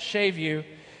else shave you,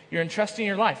 you're entrusting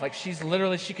your life. Like she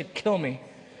could kill me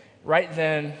right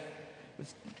then,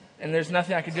 and there's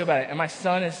nothing I could do about it. And my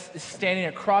son is standing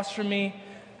across from me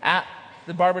at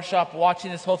the barbershop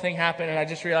watching this whole thing happen, and I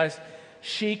just realized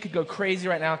she could go crazy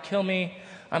right now, kill me.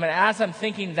 And as I'm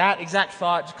thinking that exact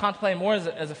thought, just contemplating more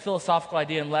as a philosophical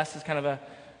idea and less as kind of a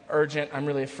urgent, I'm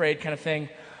really afraid kind of thing,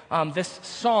 this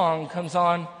song comes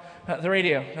on the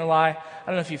radio. No lie. I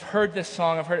don't know if you've heard this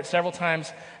song. I've heard it several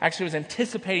times. Actually was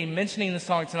anticipating mentioning the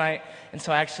song tonight, and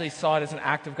so I actually saw it as an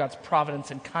act of God's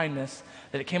providence and kindness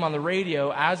that it came on the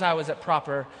radio as I was at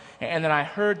Proper, and then I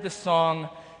heard the song,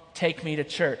 Take Me to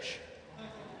Church.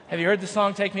 Have you heard the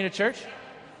song, Take Me to Church?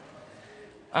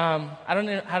 I don't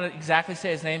know how to exactly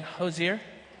say his name. Hozier?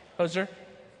 I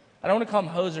don't want to call him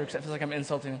Hoser because I feel like I'm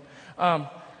insulting him.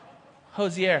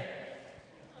 Hozier.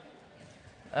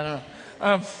 I don't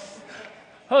know.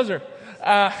 Hoser.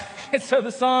 And so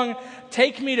the song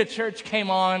Take Me to Church came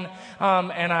on,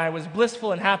 and I was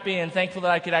blissful and happy and thankful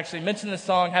that I could actually mention the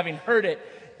song, having heard it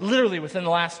literally within the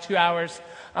last 2 hours.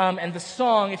 And the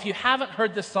song, if you haven't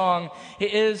heard the song,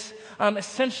 it is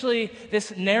essentially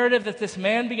this narrative that this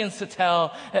man begins to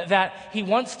tell, that he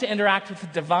wants to interact with the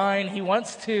divine. He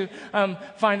wants to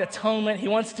find atonement. He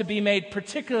wants to be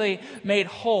particularly made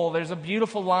whole. There's a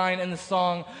beautiful line in the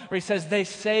song where he says, "They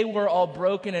say we're all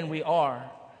broken, and we are."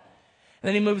 And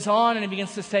then he moves on and he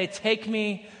begins to say, "Take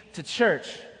me to church."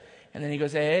 And then he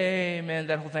goes, "Amen,"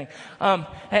 that whole thing.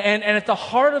 And at the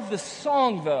heart of the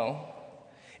song, though,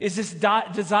 is this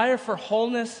desire for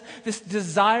wholeness, this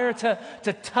desire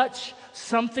to touch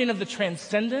something of the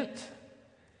transcendent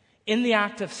in the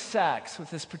act of sex with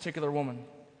this particular woman.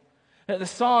 The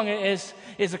song is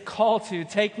a call to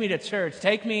take me to church,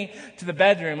 take me to the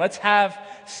bedroom, let's have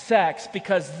sex,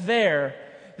 because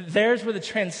there's where the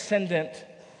transcendent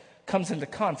comes into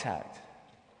contact.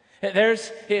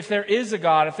 If there is a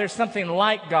God, if there's something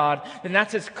like God, then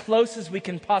that's as close as we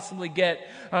can possibly get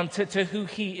to who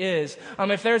he is.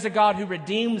 If there's a God who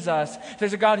redeems us, if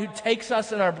there's a God who takes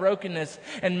us in our brokenness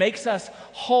and makes us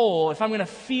whole, if I'm going to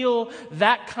feel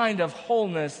that kind of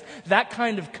wholeness, that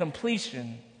kind of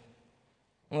completion,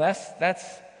 well,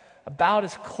 that's about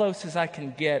as close as I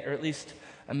can get, or at least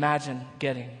imagine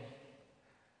getting.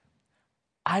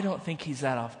 I don't think he's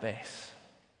that off base.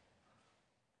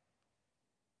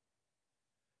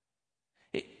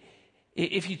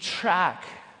 If you track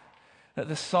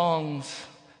the songs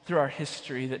through our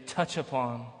history that touch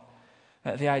upon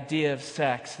the idea of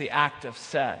sex, the act of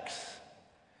sex,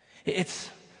 it's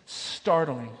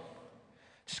startling.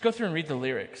 Just go through and read the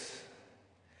lyrics.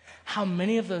 How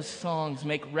many of those songs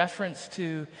make reference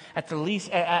to, at least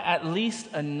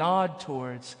a nod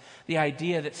towards the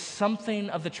idea that something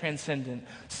of the transcendent,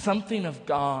 something of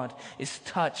God is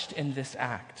touched in this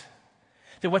act.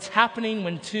 That what's happening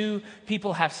when two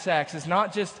people have sex is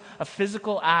not just a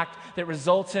physical act that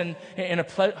results in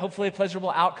hopefully a pleasurable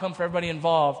outcome for everybody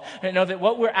involved. And know that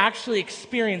what we're actually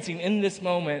experiencing in this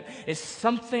moment is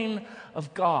something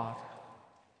of God.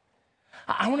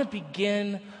 I want to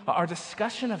begin our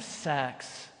discussion of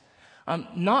sex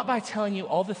not by telling you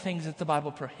all the things that the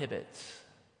Bible prohibits.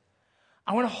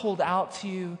 I want to hold out to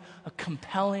you a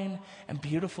compelling and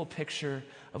beautiful picture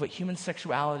of what human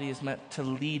sexuality is meant to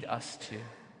lead us to.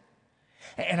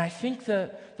 And I think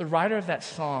the writer of that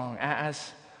song,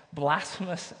 as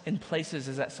blasphemous in places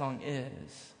as that song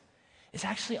is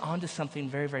actually onto something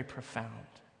very, very profound.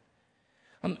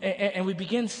 And we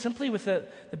begin simply with the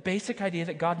basic idea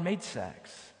that God made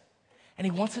sex, and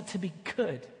he wants it to be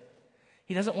good.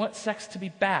 He doesn't want sex to be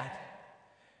bad.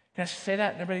 Can I say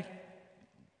that? And everybody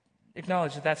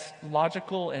acknowledge that that's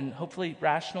logical and hopefully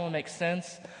rational and makes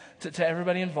sense to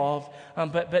everybody involved.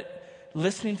 But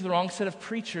listening to the wrong set of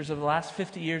preachers over the last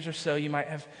 50 years or so, you might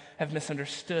have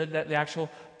misunderstood that the actual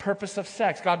purpose of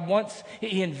sex. God wants,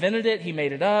 he invented it, he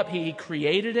made it up, he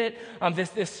created it.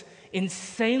 This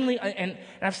insanely, and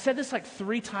I've said this like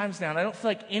 3 times now, and I don't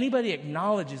feel like anybody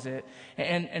acknowledges it.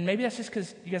 And maybe that's just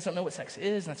because you guys don't know what sex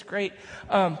is, and that's great.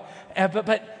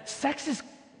 But sex is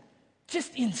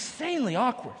just insanely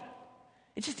awkward.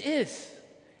 It just is.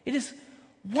 It is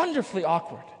wonderfully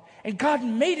awkward. And God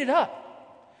made it up.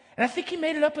 And I think he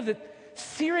made it up with a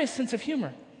serious sense of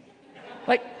humor.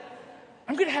 Like,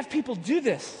 I'm going to have people do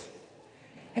this.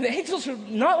 And the angels are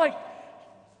not like,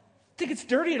 think it's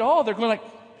dirty at all. They're going like,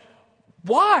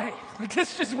 why? Like,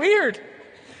 that's just weird.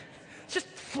 It's just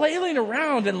flailing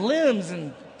around and limbs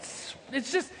and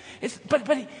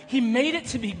but he made it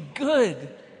to be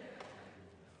good.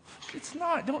 It's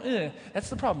not. That's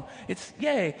the problem. It's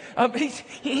yay.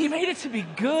 He made it to be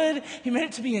good. He made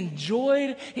it to be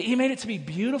enjoyed. He made it to be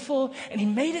beautiful. And he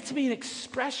made it to be an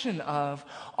expression of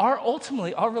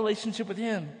ultimately our relationship with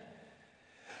him.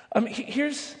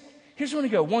 Here's where we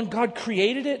go. One, God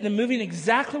created it, and then moving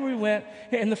exactly where we went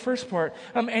in the first part.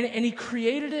 And he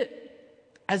created it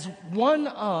as one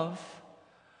of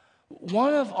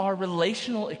our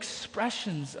relational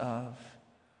expressions of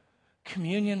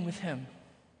communion with him.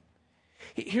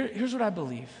 Here's what I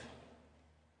believe.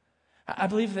 I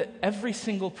believe that every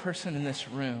single person in this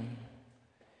room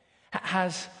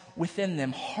has within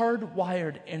them,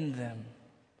 hardwired in them,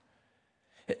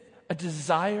 a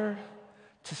desire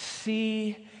to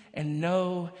see and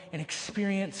know and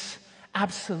experience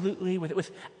absolutely,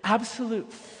 with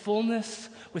absolute fullness,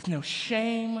 with no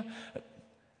shame,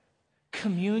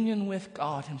 communion with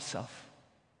God himself.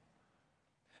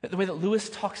 The way that Lewis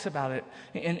talks about it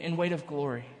in Weight of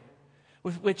Glory,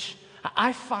 with which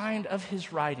I find of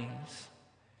his writings,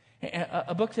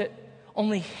 a book that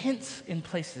only hints in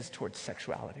places towards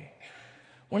sexuality.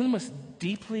 One of the most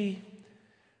deeply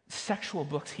sexual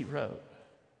books he wrote,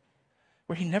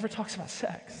 where he never talks about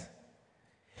sex.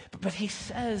 But he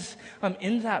says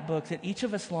in that book that each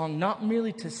of us long not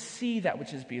merely to see that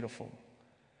which is beautiful,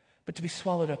 but to be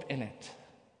swallowed up in it,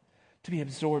 to be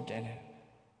absorbed in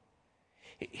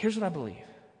it. Here's what I believe.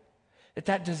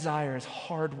 That desire is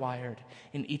hardwired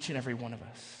in each and every one of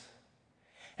us.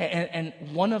 And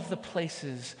one of the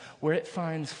places where it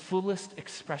finds fullest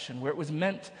expression, where it was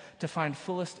meant to find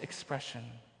fullest expression,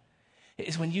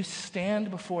 is when you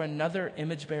stand before another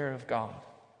image bearer of God,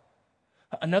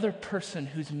 another person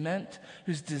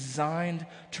who's designed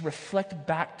to reflect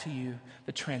back to you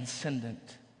the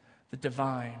transcendent, the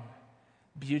divine,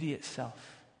 beauty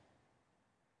itself,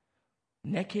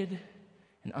 naked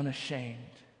and unashamed.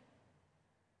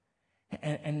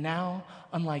 And now,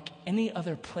 unlike any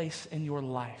other place in your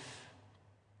life,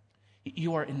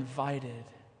 you are invited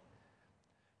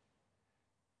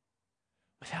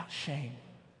without shame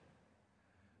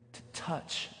to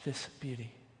touch this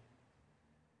beauty,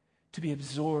 to be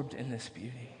absorbed in this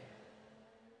beauty,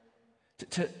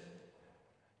 to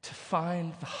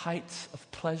find the heights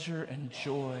of pleasure and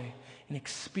joy in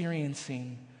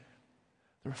experiencing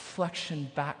the reflection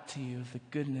back to you of the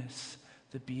goodness,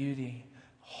 the beauty,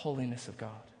 holiness of God.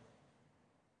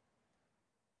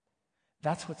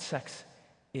 That's what sex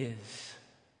is.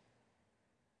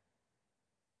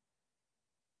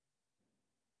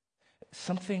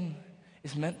 Something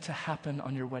is meant to happen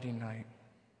on your wedding night,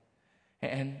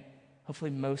 and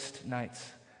hopefully most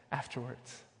nights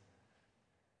afterwards.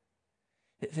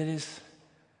 That is,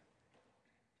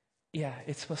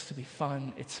 it's supposed to be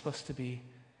fun. It's supposed to be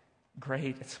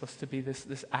great. It's supposed to be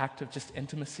this act of just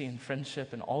intimacy and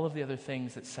friendship and all of the other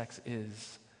things that sex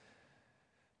is.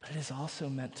 But it is also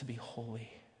meant to be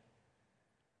holy.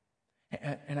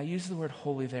 And I use the word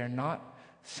holy there not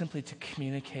simply to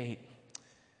communicate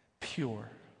pure,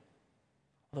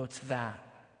 although it's that.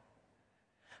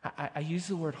 I use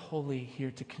the word holy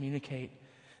here to communicate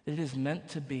that it is meant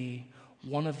to be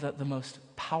one of the most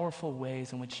powerful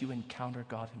ways in which you encounter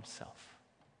God himself.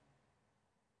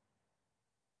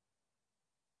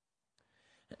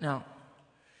 Now,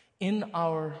 in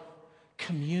our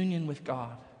communion with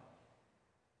God,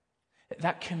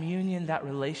 that communion, that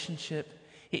relationship,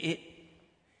 it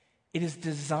is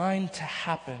designed to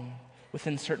happen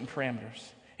within certain parameters.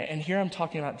 And here I'm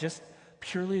talking about just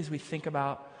purely as we think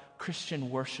about Christian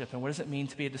worship and what does it mean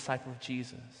to be a disciple of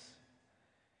Jesus.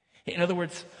 In other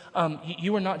words,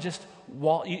 you are not just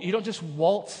you don't just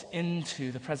waltz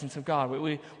into the presence of God.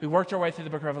 We worked our way through the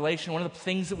book of Revelation. One of the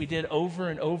things that we did over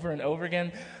and over and over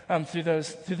again through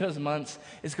those months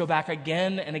is go back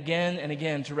again and again and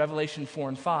again to Revelation 4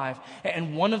 and 5.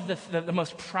 And one of the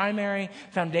most primary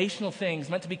foundational things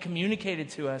meant to be communicated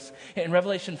to us in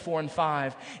Revelation 4 and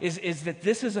 5 is that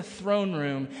this is a throne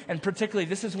room, and particularly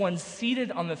this is one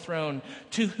seated on the throne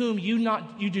to whom you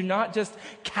do not just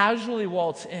casually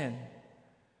waltz in.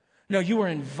 No, you are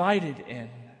invited in.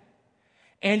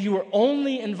 And you are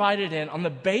only invited in on the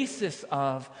basis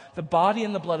of the body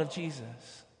and the blood of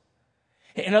Jesus.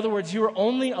 In other words, you are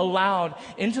only allowed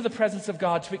into the presence of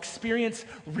God to experience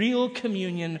real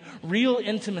communion, real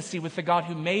intimacy with the God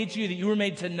who made you, that you were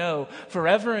made to know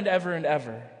forever and ever and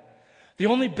ever. The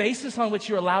only basis on which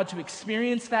you're allowed to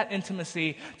experience that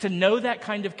intimacy, to know that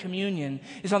kind of communion,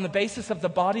 is on the basis of the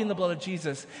body and the blood of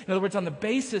Jesus. In other words, on the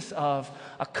basis of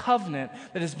a covenant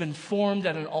that has been formed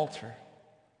at an altar.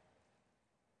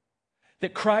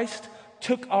 That Christ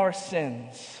took our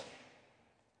sins.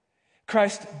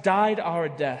 Christ died our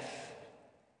death.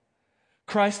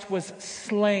 Christ was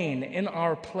slain in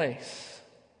our place.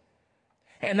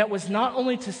 And that was not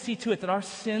only to see to it that our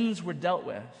sins were dealt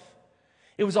with,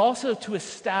 it was also to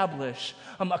establish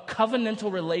a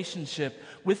covenantal relationship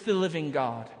with the living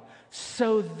God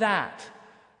so that,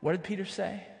 what did Peter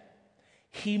say?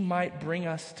 He might bring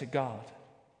us to God.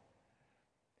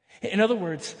 In other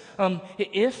words,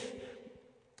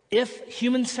 if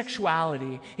human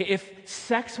sexuality, if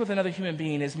sex with another human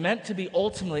being is meant to be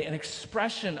ultimately an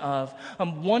expression of,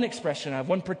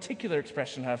 one particular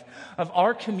expression of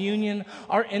our communion,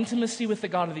 our intimacy with the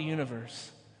God of the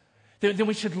universe, then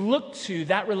we should look to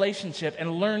that relationship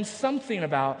and learn something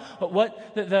about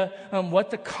what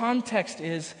the context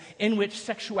is in which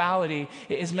sexuality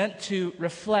is meant to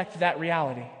reflect that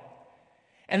reality.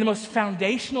 And the most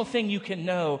foundational thing you can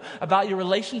know about your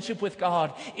relationship with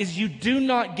God is you do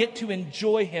not get to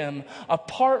enjoy Him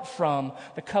apart from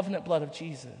the covenant blood of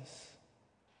Jesus.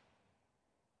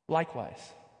 Likewise,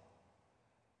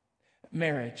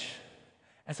 marriage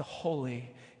as a holy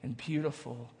and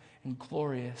beautiful and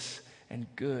glorious and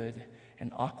good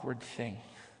and awkward thing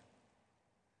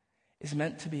is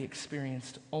meant to be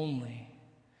experienced only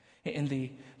in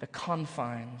the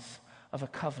confines of a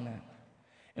covenant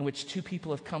in which two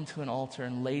people have come to an altar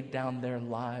and laid down their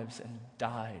lives and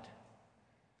died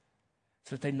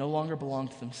so that they no longer belong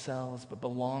to themselves but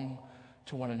belong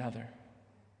to one another.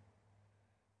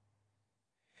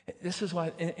 This is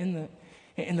why in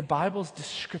the Bible's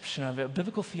description of it,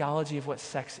 biblical theology of what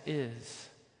sex is,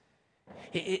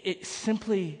 it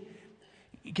simply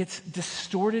gets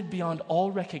distorted beyond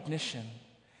all recognition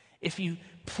if you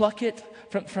pluck it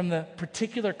from the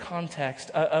particular context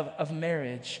of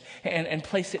marriage and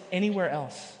place it anywhere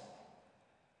else.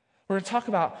 We're going to talk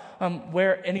about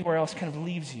where anywhere else kind of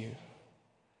leaves you.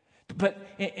 But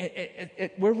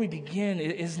where we begin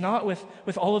is not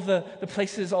with all of the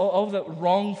places, all of the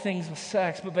wrong things with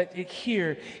sex, but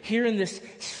here in this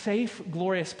safe,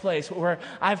 glorious place where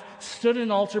I've stood at an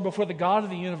altar before the God of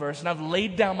the universe and I've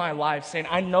laid down my life saying,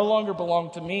 I no longer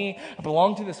belong to me, I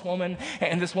belong to this woman,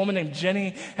 and this woman named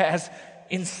Jenny has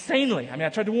insanely, I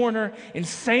tried to warn her,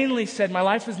 insanely said, my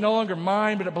life is no longer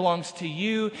mine, but it belongs to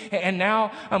you. And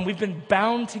now we've been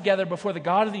bound together before the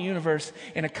God of the universe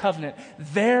in a covenant.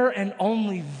 There and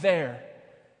only there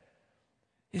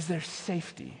is there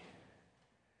safety.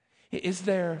 Is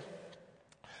there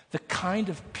the kind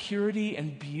of purity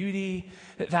and beauty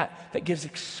that gives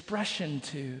expression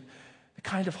to the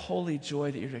kind of holy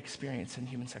joy that you're to experience in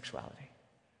human sexuality.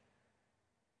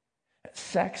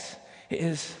 Sex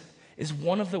is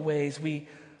one of the ways we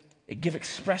give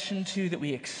expression to, that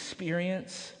we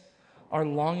experience our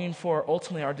longing for,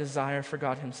 ultimately our desire for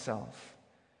God Himself.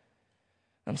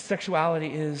 Sexuality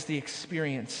is the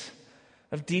experience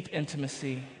of deep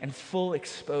intimacy and full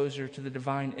exposure to the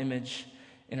divine image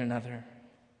in another.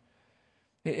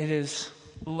 It is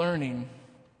learning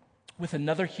with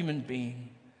another human being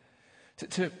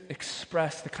to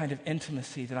express the kind of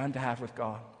intimacy that I'm to have with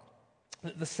God.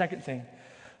 The second thing,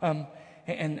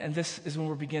 and this is when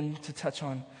we begin to touch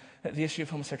on the issue of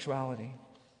homosexuality.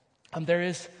 There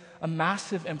is a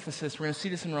massive emphasis. We're going to see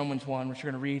this in Romans 1, which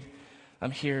we're going to read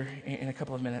here in a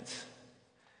couple of minutes.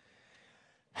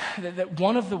 That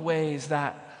one of the ways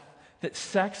that that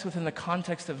sex within the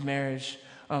context of marriage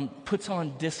puts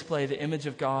on display the image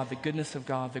of God, the goodness of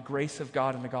God, the grace of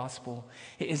God in the gospel,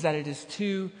 is that it is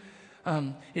two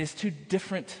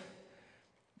different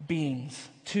beings,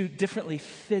 two differently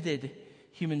fitted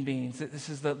human beings. This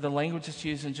is the language that's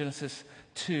used in Genesis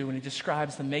 2 when he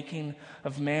describes the making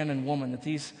of man and woman, that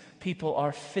these people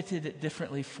are fitted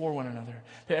differently for one another.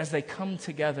 That as they come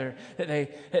together, that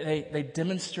they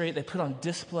demonstrate, they put on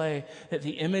display that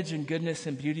the image and goodness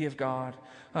and beauty of God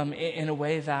in a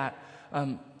way that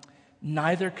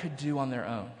neither could do on their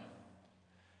own.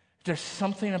 There's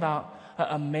something about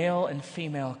a male and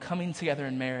female coming together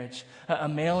in marriage, a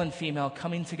male and female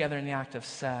coming together in the act of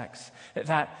sex,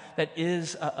 that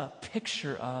is a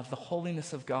picture of the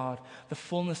holiness of God, the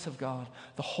fullness of God,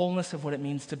 the wholeness of what it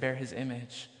means to bear his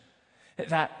image.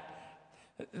 That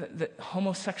the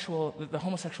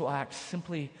homosexual act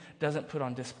simply doesn't put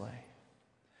on display.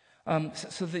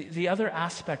 So the other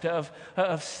aspect of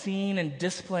seeing and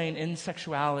displaying in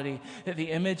sexuality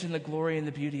the image and the glory and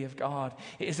the beauty of God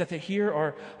is that here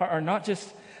are not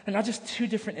just two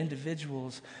different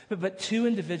individuals, but two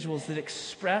individuals that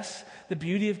express the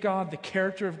beauty of God, the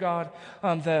character of God,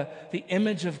 the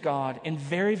image of God in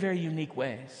very, very unique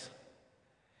ways,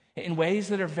 in ways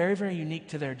that are very, very unique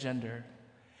to their gender.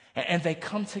 And they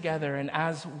come together, and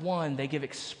as one, they give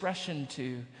expression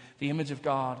to the image of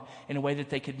God in a way that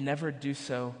they could never do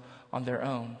so on their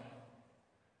own.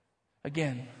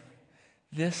 Again,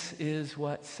 this is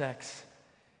what sex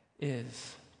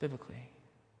is biblically.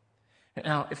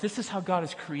 Now, if this is how God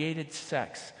has created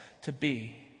sex to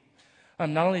be,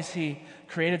 not only has he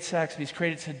created sex, but he's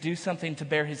created to do something to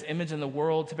bear his image in the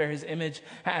world, to bear his image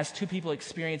as two people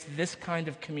experience this kind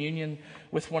of communion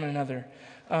with one another.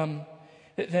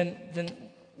 Then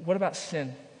what about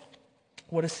sin?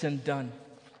 What has sin done?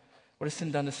 What has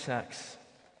sin done to sex?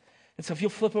 And so if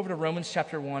you'll flip over to Romans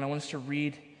chapter 1, I want us to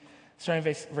read starting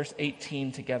verse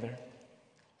 18 together.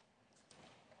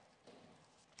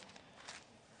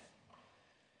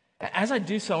 As I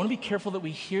do so, I want to be careful that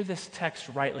we hear this text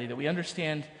rightly, that we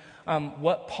understand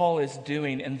what Paul is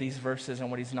doing in these verses and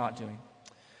what he's not doing.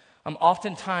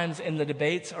 Oftentimes in the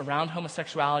debates around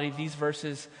homosexuality, these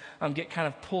verses get kind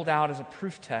of pulled out as a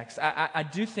proof text. I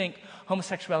do think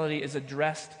homosexuality is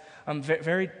addressed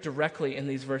very directly in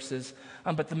these verses,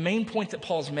 but the main point that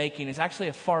Paul's making is actually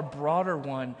a far broader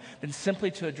one than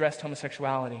simply to address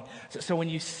homosexuality. So when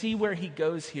you see where he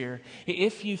goes here,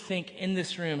 if you think in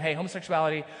this room, hey,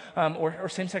 homosexuality or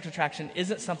same-sex attraction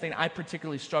isn't something I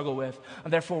particularly struggle with,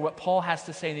 and therefore what Paul has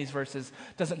to say in these verses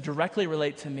doesn't directly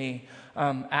relate to me,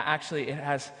 actually it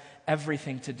has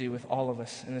everything to do with all of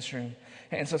us in this room.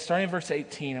 And so starting in verse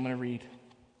 18, I'm going to read.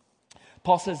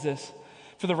 Paul says this: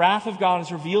 "For the wrath of God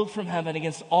is revealed from heaven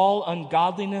against all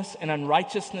ungodliness and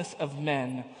unrighteousness of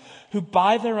men, who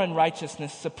by their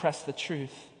unrighteousness suppress the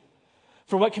truth.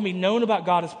 For what can be known about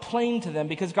God is plain to them,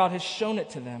 because God has shown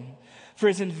it to them. For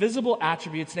his invisible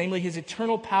attributes, namely his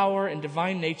eternal power and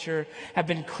divine nature, have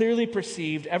been clearly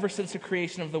perceived ever since the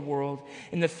creation of the world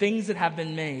in the things that have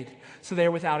been made, so they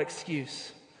are without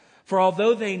excuse. For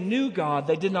although they knew God,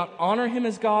 they did not honor him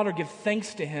as God or give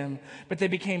thanks to him, but they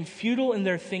became futile in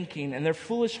their thinking, and their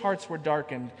foolish hearts were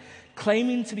darkened.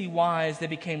 Claiming to be wise, they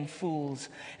became fools,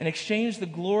 and exchanged the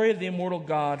glory of the immortal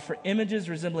God for images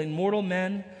resembling mortal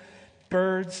men,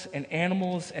 birds, and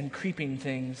animals, and creeping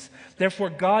things. Therefore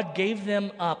God gave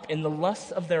them up in the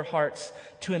lusts of their hearts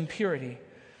to impurity,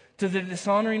 to the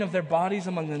dishonoring of their bodies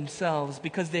among themselves,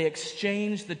 because they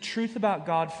exchanged the truth about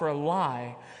God for a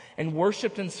lie, and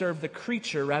worshipped and served the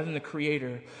creature rather than the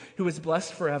Creator, who is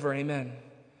blessed forever. Amen.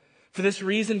 For this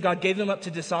reason, God gave them up to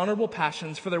dishonorable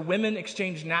passions, for their women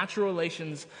exchanged natural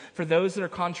relations for those that are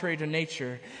contrary to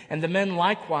nature. And the men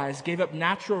likewise gave up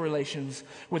natural relations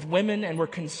with women and were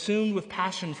consumed with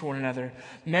passion for one another,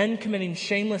 men committing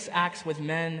shameless acts with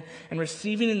men and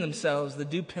receiving in themselves the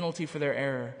due penalty for their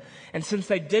error. And since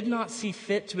they did not see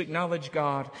fit to acknowledge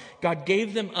God, God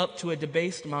gave them up to a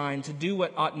debased mind to do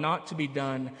what ought not to be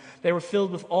done. They were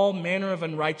filled with all manner of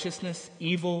unrighteousness,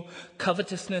 evil,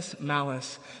 covetousness,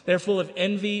 malice. They are full of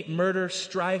envy, murder,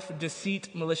 strife,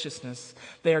 deceit, maliciousness.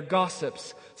 They are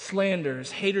gossips,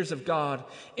 slanderers, haters of God,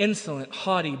 insolent,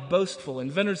 haughty, boastful,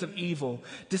 inventors of evil,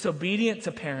 disobedient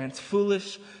to parents,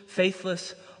 foolish,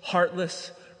 faithless,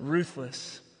 heartless,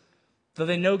 ruthless. Though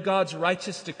they know God's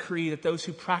righteous decree that those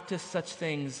who practice such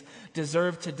things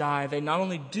deserve to die, they not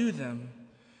only do them,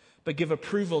 but give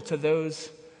approval to those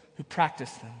who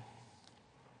practice them."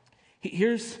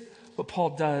 Here's what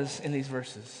Paul does in these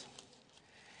verses.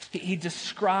 He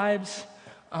describes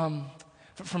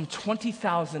from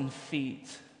 20,000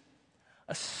 feet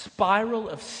a spiral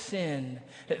of sin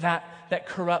that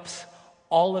corrupts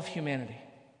all of humanity.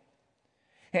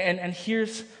 And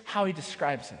here's how he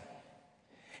describes it.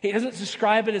 He doesn't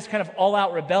describe it as kind of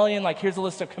all-out rebellion, like here's a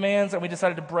list of commands and we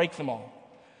decided to break them all.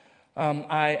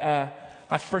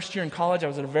 My first year in college, I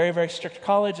was at a very, very strict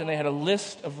college, and they had a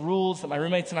list of rules that my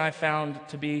roommates and I found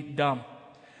to be dumb.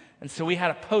 And so we had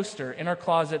a poster in our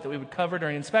closet that we would cover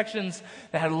during inspections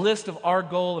that had a list of our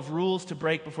goal of rules to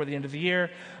break before the end of the year.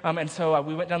 And so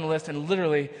we went down the list and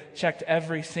literally checked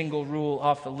every single rule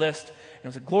off the list. And it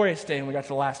was a glorious day when we got to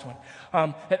the last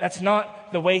one. That's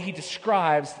not the way he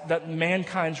describes that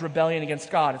mankind's rebellion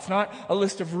against God. It's not a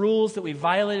list of rules that we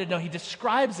violated. No, he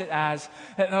describes it as,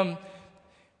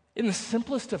 in the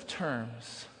simplest of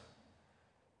terms,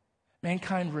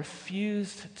 mankind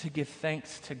refused to give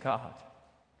thanks to God.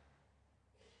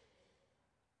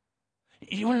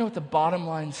 You want to know what the bottom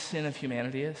line sin of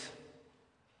humanity is?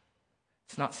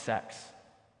 It's not sex.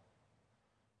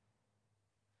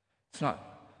 It's not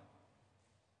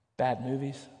bad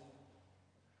movies.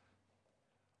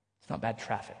 It's not bad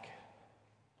traffic.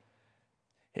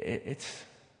 It's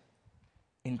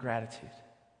ingratitude.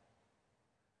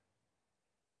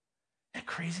 Isn't that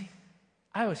crazy?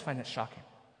 I always find that shocking.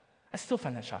 I still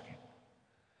find that shocking.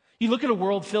 You look at a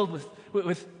world filled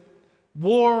with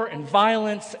war and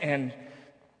violence and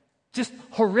just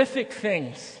horrific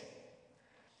things.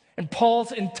 And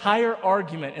Paul's entire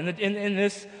argument, in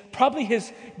this, probably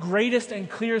his greatest and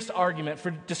clearest argument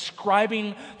for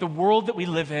describing the world that we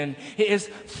live in, his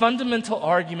fundamental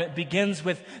argument begins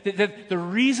with the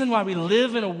reason why we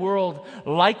live in a world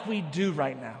like we do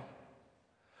right now,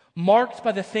 marked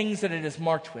by the things that it is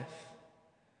marked with,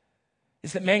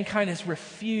 is that mankind has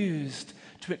refused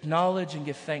to acknowledge and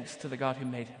give thanks to the God who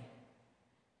made him.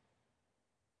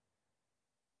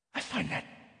 I find that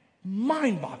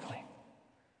mind-boggling.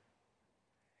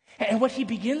 And what he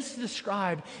begins to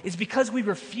describe is because we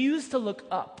refuse to look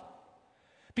up,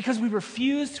 because we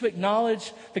refuse to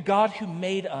acknowledge the God who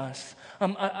made us,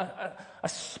 a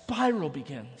spiral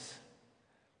begins.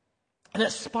 And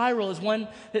that spiral is one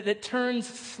that turns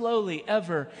slowly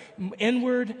ever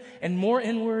inward and more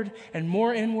inward and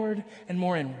more inward and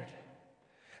more inward.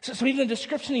 So even the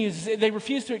description he uses, they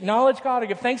refuse to acknowledge God or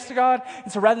give thanks to God.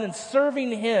 And so rather than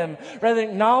serving him, rather than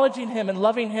acknowledging him and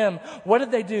loving him, what did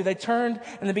they do? They turned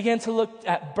and they began to look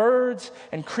at birds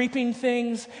and creeping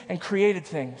things and created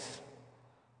things,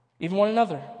 even one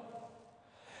another.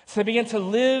 So they began to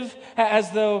live as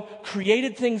though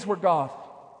created things were God,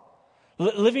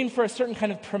 living for a certain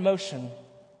kind of promotion,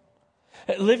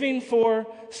 living for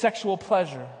sexual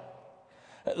pleasure,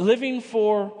 living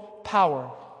for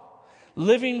power,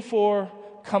 living for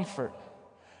comfort,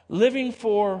 living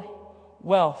for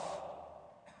wealth,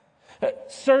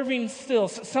 serving still,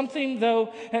 something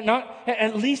though,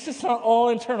 at least it's not all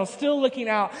internal, still looking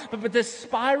out, but this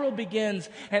spiral begins,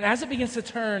 and as it begins to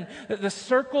turn, the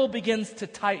circle begins to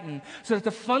tighten, so that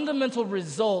the fundamental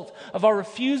result of our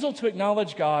refusal to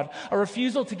acknowledge God, our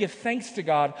refusal to give thanks to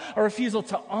God, our refusal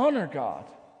to honor God,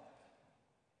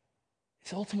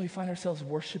 is ultimately we find ourselves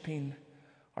worshiping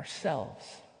ourselves.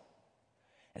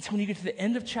 And so when you get to the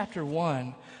end of chapter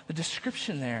 1, the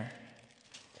description there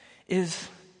is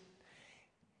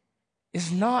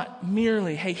not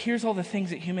merely, hey, here's all the things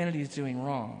that humanity is doing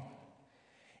wrong.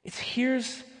 It's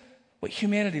here's what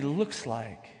humanity looks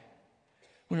like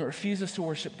when it refuses to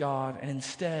worship God and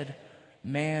instead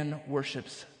man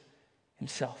worships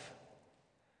himself.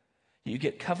 You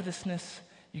get covetousness,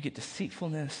 you get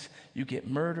deceitfulness, you get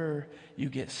murder, you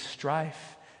get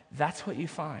strife. That's what you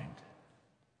find.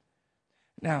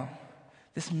 Now,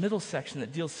 this middle section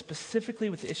that deals specifically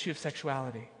with the issue of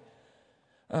sexuality,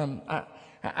 I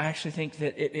actually think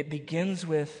that it begins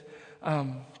with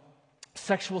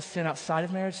sexual sin outside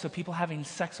of marriage, so people having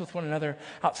sex with one another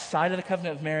outside of the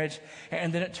covenant of marriage,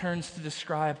 and then it turns to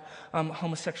describe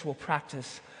homosexual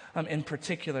practice in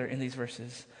particular in these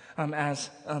verses, as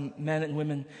men and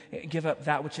women give up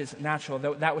that which is natural,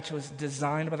 that which was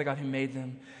designed by the God who made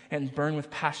them, and burn with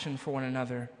passion for one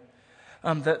another.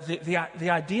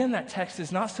 The idea in that text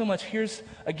is not so much, here's,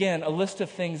 again, a list of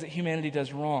things that humanity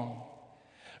does wrong.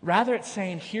 Rather, it's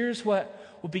saying, here's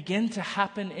what will begin to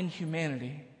happen in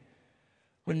humanity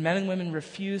when men and women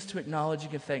refuse to acknowledge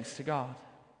and give thanks to God.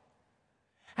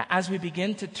 As we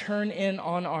begin to turn in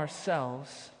on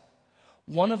ourselves,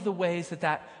 one of the ways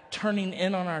that turning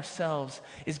in on ourselves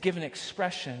is given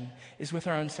expression is with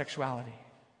our own sexuality.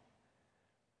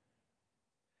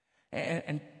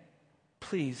 And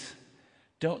please,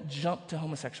 don't jump to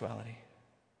homosexuality.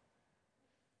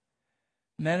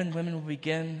 Men and women will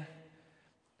begin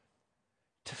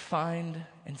to find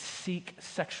and seek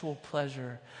sexual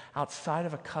pleasure outside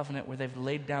of a covenant where they've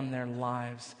laid down their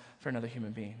lives for another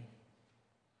human being.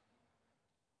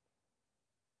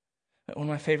 One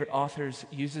of my favorite authors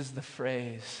uses the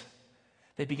phrase,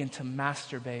 they begin to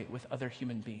masturbate with other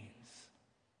human beings.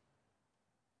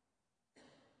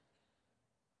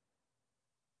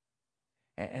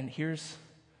 And here's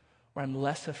where I'm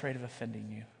less afraid of offending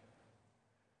you.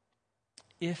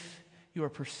 If you are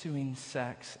pursuing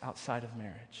sex outside of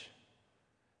marriage,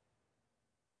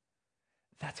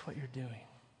 that's what you're doing.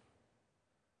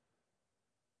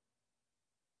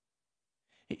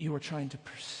 You are trying to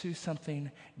pursue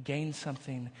something, gain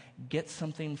something, get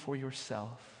something for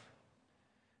yourself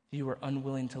you are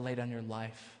unwilling to lay down your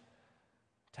life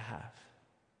to have.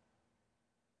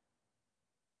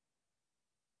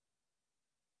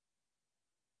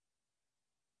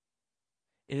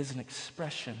 It is an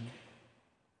expression,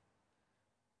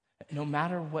 no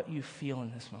matter what you feel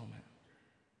in this moment,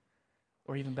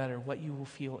 or even better, what you will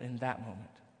feel in that moment.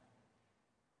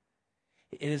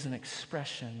 It is an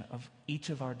expression of each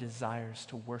of our desires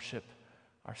to worship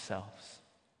ourselves.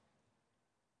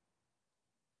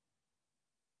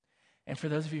 And for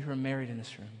those of you who are married in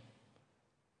this room,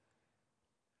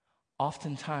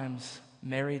 oftentimes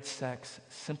married sex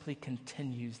simply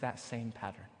continues that same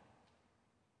pattern.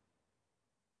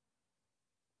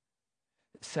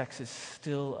 Sex is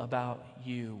still about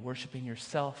you worshiping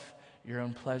yourself, your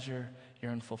own pleasure,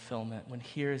 your own fulfillment. When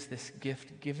here is this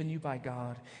gift given you by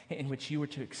God in which you are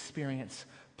to experience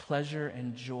pleasure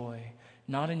and joy,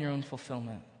 not in your own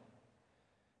fulfillment,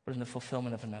 but in the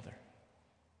fulfillment of another.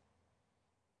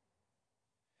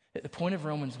 The point of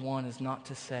Romans 1 is not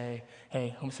to say,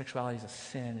 hey, homosexuality is a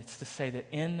sin. It's to say that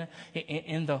in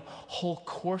the whole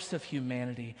course of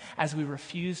humanity, as we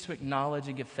refuse to acknowledge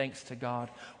and give thanks to God,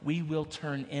 we will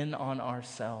turn in on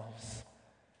ourselves.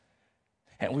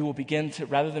 And we will begin to,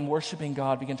 rather than worshiping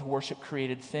God, begin to worship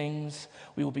created things.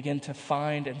 We will begin to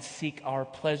find and seek our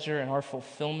pleasure and our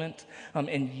fulfillment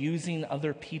in using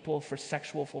other people for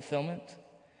sexual fulfillment.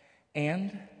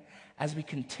 And as we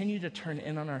continue to turn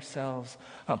in on ourselves,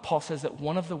 Paul says that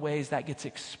one of the ways that gets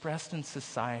expressed in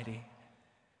society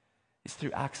is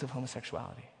through acts of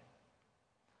homosexuality.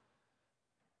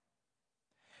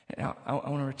 Now, I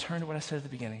want to return to what I said at the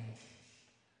beginning.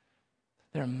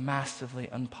 There are massively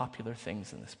unpopular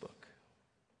things in this book.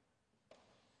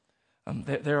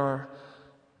 There are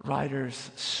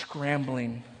writers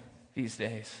scrambling these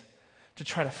days to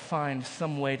try to find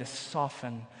some way to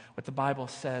soften what the Bible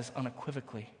says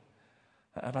unequivocally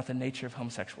about the nature of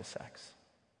homosexual sex.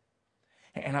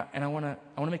 And I want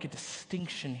to make a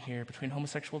distinction here between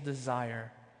homosexual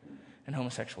desire and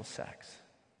homosexual sex.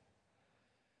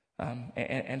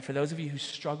 And for those of you who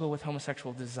struggle with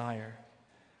homosexual desire,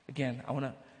 again, I want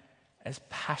to, as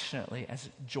passionately, as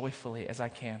joyfully as I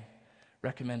can,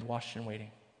 recommend Watching and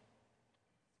Waiting.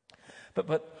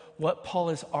 But what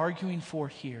Paul is arguing for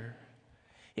here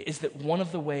is that one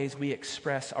of the ways we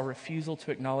express our refusal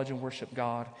to acknowledge and worship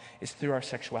God is through our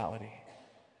sexuality.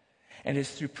 And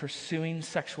is through pursuing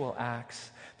sexual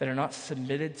acts that are not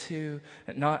submitted to,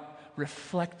 not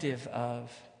reflective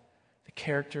of the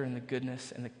character and the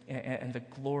goodness and the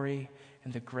glory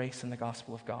and the grace and the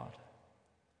gospel of God.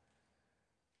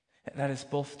 That is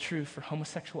both true for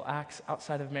homosexual acts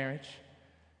outside of marriage,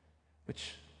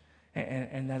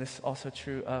 and that is also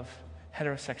true of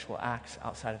heterosexual acts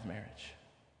outside of marriage.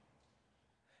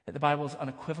 The Bible is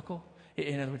unequivocal.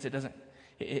 In other words, it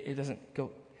doesn't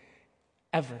go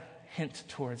ever hint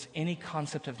towards any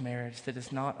concept of marriage that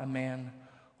is not a man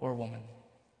or a woman.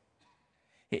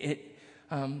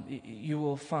 You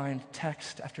will find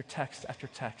text after text after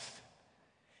text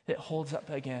that holds up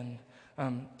again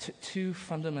to two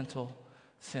fundamental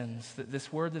sins.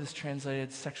 This word that is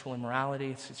translated sexual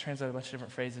immorality, it's translated a bunch of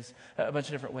different phrases, a bunch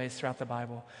of different ways throughout the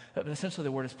Bible. But essentially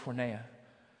the word is porneia.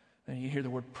 And you hear the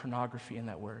word pornography in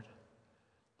that word.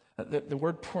 The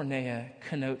word porneia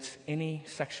connotes any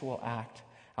sexual act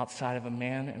outside of a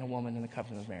man and a woman in the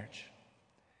covenant of marriage.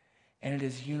 And it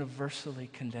is universally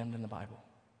condemned in the Bible.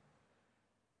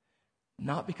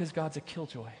 Not because God's a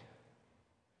killjoy.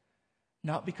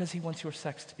 Not because he wants your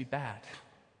sex to be bad.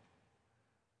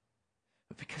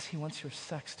 But because he wants your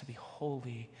sex to be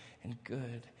holy and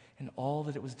good and all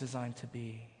that it was designed to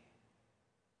be.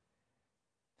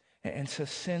 And so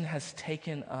sin has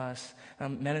taken us,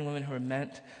 men and women who are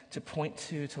meant to point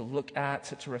to look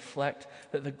at, to reflect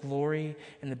the glory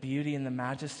and the beauty and the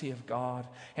majesty of God,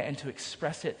 and to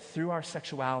express it through our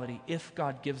sexuality if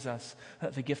God gives us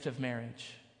the gift of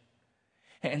marriage.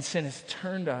 And sin has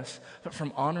turned us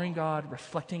from honoring God,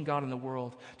 reflecting God in the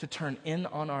world, to turn in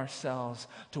on ourselves,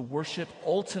 to worship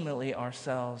ultimately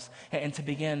ourselves, and to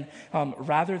begin,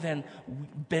 rather than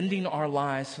bending our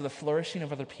lives for the flourishing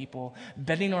of other people,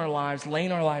 bending our lives,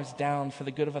 laying our lives down for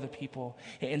the good of other people,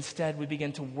 instead we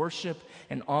begin to worship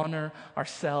and honor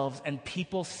ourselves, and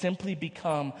people simply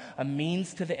become a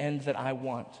means to the end that I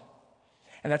want.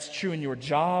 And that's true in your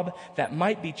job, that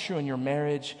might be true in your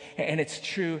marriage, and it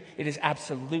is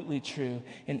absolutely true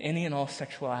in any and all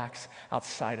sexual acts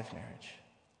outside of marriage.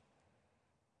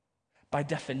 By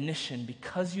definition,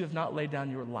 because you have not laid down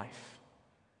your life,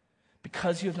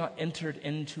 because you have not entered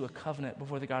into a covenant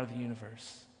before the God of the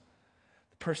universe,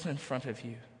 the person in front of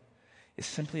you is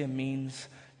simply a means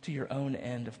to your own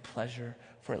end of pleasure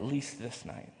for at least this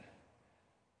night.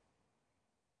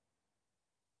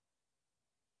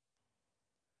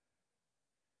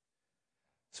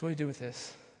 So what do we do with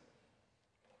this?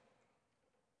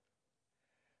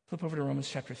 Flip over to Romans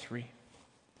chapter 3.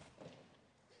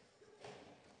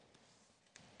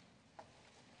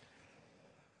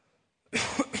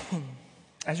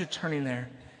 As you're turning there,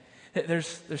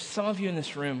 there's some of you in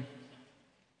this room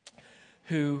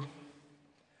who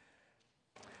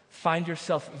find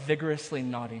yourself vigorously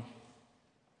nodding.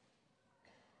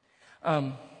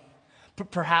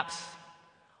 Perhaps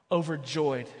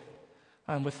overjoyed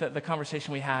with the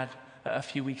conversation we had a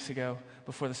few weeks ago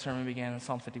before the sermon began in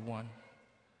Psalm 51.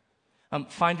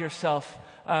 Find yourself,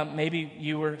 maybe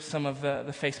you were some of the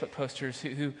Facebook posters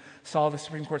who saw the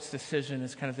Supreme Court's decision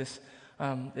as kind of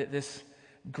this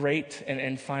great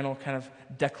and final kind of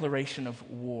declaration of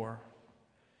war,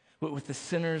 with the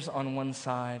sinners on one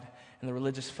side and the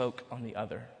religious folk on the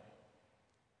other.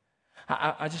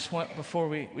 I just want, before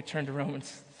we turn to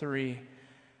Romans 3,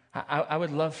 I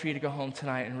would love for you to go home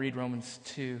tonight and read Romans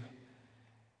 2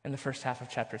 and the first half of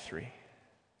chapter 3.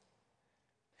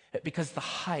 Because the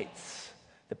heights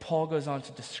that Paul goes on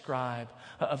to describe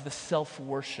of the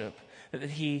self-worship that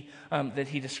he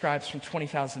describes from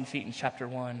 20,000 feet in chapter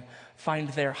 1 find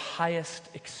their highest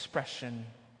expression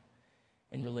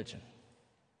in religion.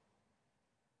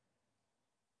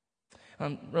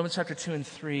 Romans chapter 2 and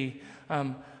 3,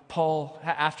 Paul,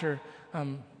 after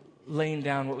laying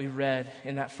down what we read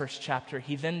in that first chapter,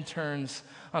 he then turns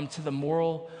to the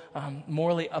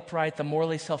morally upright, the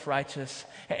morally self-righteous,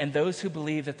 and those who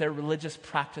believe that their religious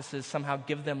practices somehow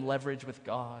give them leverage with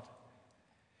God.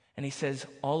 And he says,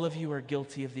 all of you are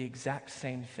guilty of the exact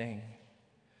same thing,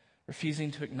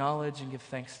 refusing to acknowledge and give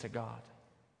thanks to God.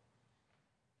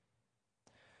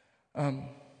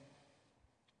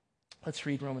 Let's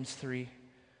read Romans 3,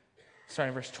 starting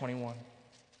in verse 21.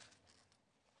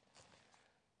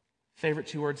 Favorite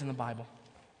two words in the Bible.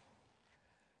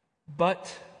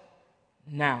 But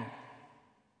now.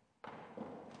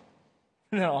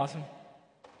 Isn't that awesome?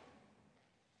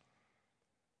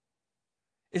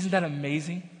 Isn't that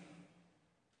amazing?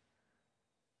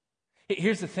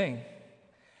 Here's the thing.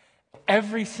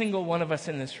 Every single one of us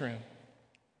in this room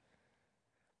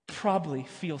probably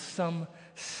feels some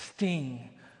sting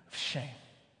of shame.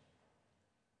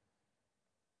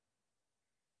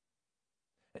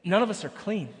 None of us are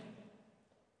clean.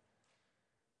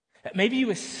 Maybe you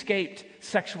escaped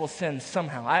sexual sin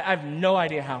somehow. I have no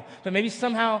idea how. But maybe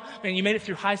somehow, you made it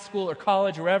through high school or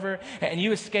college or wherever, and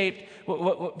you escaped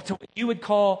what you would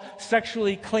call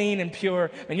sexually clean and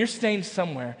pure, and you're stained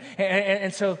somewhere.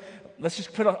 And so let's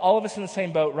just put all of us in the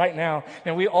same boat right now,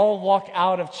 and we all walk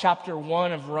out of chapter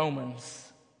 1 of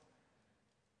Romans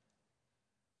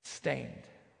stained,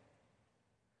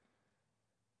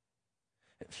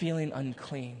 feeling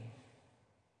unclean,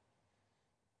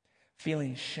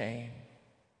 feeling shame.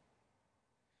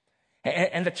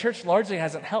 And the church largely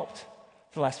hasn't helped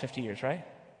for the last 50 years, right?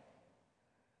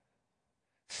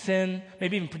 Sin,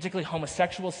 maybe even particularly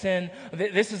homosexual sin.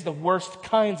 This is the worst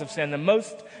kinds of sin, the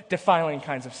most defiling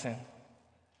kinds of sin.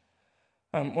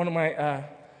 One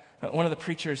of the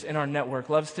preachers in our network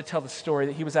loves to tell the story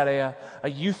that he was at a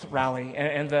youth rally,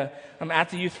 and at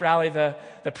the youth rally, the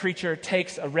preacher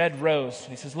takes a red rose,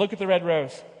 and he says, "Look at the red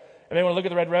rose. Everybody want to look at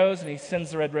the red rose?" And he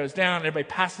sends the red rose down, and everybody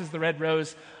passes the red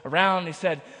rose around, and he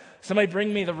said, "Somebody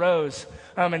bring me the rose."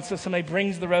 And so somebody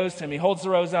brings the rose to him. He holds the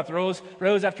rose up. The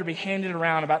rose after being handed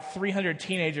around, about 300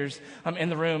 teenagers in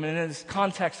the room. And in this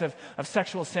context of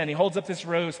sexual sin, he holds up this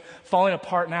rose, falling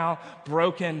apart now,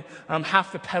 broken.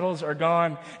 Half the petals are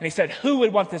gone. And he said, "Who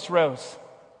would want this rose?"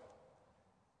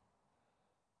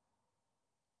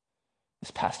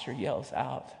 This pastor yells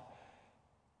out,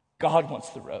 "God wants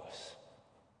the rose."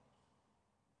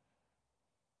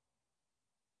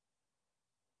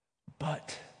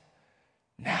 But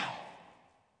now,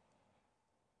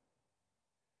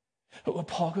 But what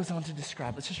Paul goes on to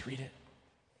describe, let's just read it.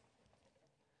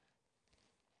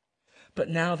 But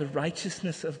now the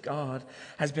righteousness of God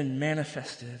has been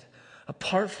manifested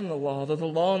apart from the law, though the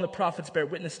law and the prophets bear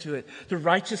witness to it, the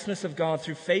righteousness of God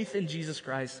through faith in Jesus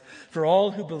Christ for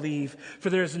all who believe. For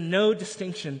there is no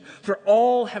distinction, for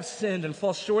all have sinned and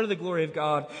fall short of the glory of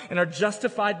God and are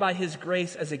justified by his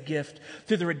grace as a gift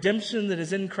through the redemption that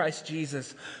is in Christ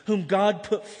Jesus, whom God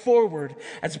put forward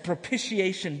as a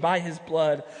propitiation by his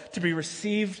blood to be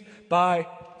received by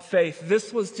faith.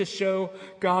 This was to show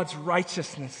God's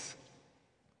righteousness.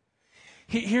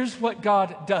 Here's what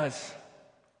God does.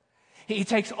 He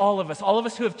takes all of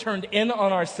us who have turned in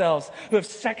on ourselves, who have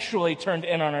sexually turned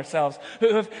in on ourselves,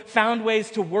 who have found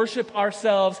ways to worship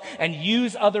ourselves and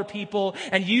use other people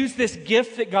and use this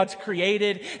gift that God's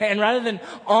created. And rather than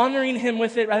honoring him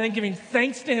with it, rather than giving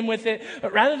thanks to him with it,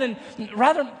 rather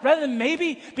than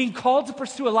maybe being called to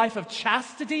pursue a life of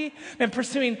chastity and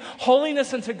pursuing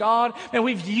holiness unto God, and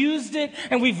we've used it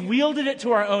and we've wielded it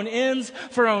to our own ends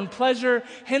for our own pleasure,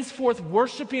 henceforth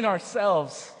worshiping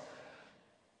ourselves.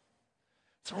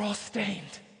 So we're all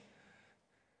stained.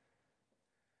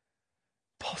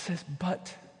 Paul says,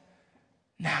 but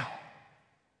now.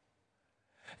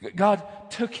 God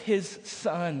took his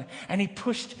son and he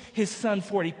pushed his son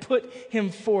forward. He put him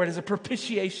forward as a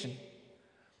propitiation.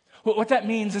 What that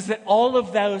means is that all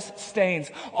of those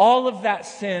stains, all of that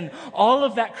sin, all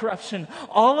of that corruption,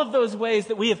 all of those ways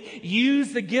that we have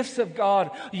used the gifts of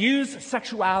God, used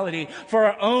sexuality for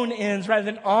our own ends rather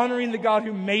than honoring the God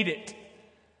who made it,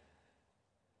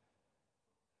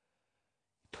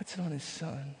 puts it on his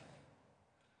son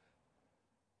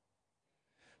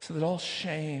so that all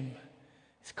shame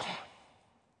is gone.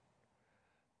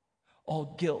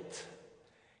 All guilt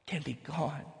can be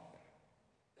gone.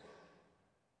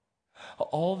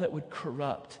 All that would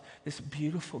corrupt this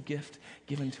beautiful gift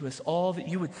given to us, all that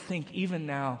you would think even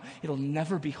now, it'll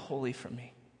never be holy for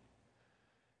me.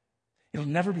 It'll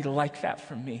never be like that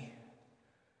for me.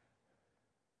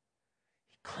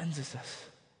 He cleanses us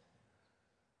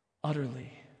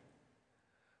utterly,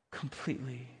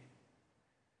 completely,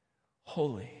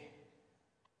 holy,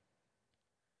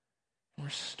 and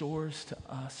restores to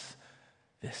us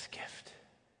this gift.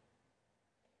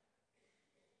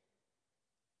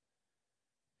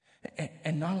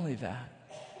 And not only that,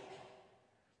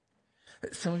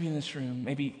 some of you in this room,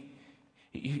 maybe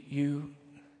you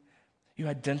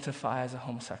identify as a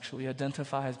homosexual. You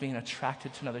identify as being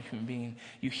attracted to another human being.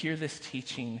 You hear this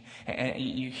teaching, and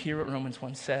you hear what Romans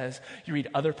 1 says. You read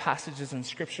other passages in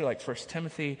Scripture like 1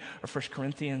 Timothy or 1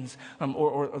 Corinthians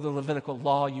or the Levitical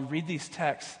law. You read these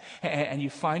texts, and you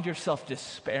find yourself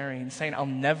despairing, saying, I'll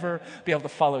never be able to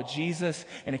follow Jesus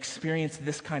and experience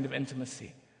this kind of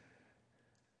intimacy.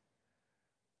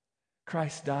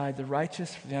 Christ died, the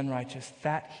righteous for the unrighteous,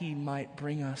 that he might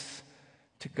bring us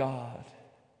to God.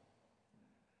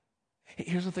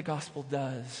 Here's what the gospel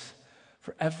does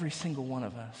for every single one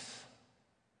of us.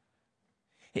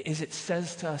 It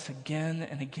says to us again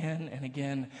and again and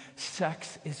again,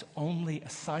 sex is only a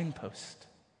signpost.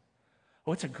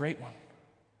 Oh, it's a great one.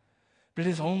 But it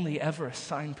is only ever a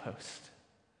signpost.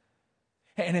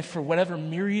 And if for whatever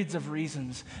myriads of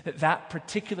reasons that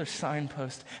particular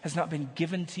signpost has not been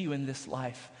given to you in this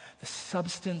life, the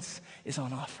substance is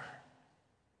on offer.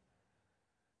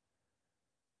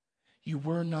 You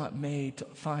were not made to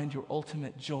find your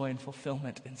ultimate joy and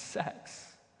fulfillment in sex,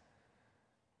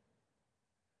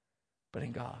 but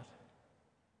in God.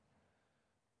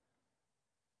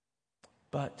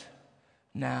 But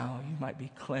now you might be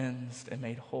cleansed and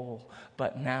made whole.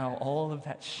 But now all of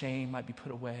that shame might be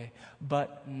put away.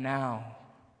 But now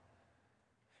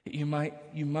you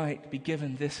might be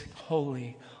given this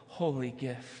holy, holy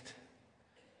gift.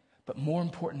 But more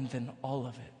important than all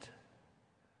of it,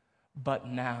 but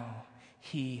now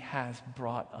he has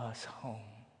brought us home.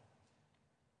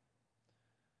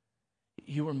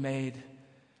 You were made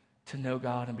to know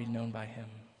God and be known by him.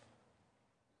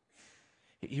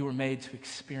 You were made to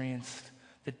experience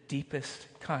the deepest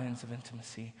kinds of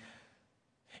intimacy.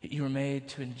 You were made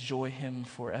to enjoy him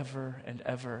forever and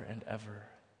ever and ever.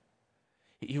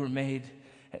 You were made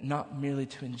not merely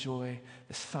to enjoy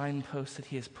the signposts that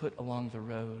he has put along the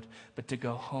road, but to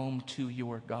go home to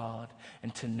your God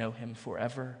and to know him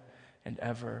forever and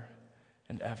ever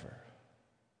and ever.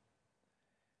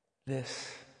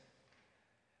 This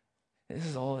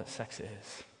is all that sex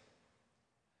is.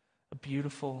 A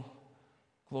beautiful,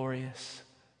 glorious,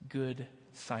 good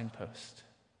signpost.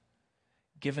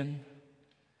 Given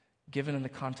in the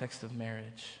context of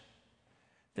marriage.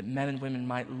 That men and women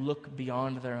might look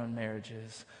beyond their own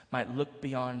marriages, might look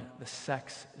beyond the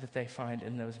sex that they find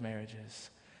in those marriages,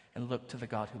 and look to the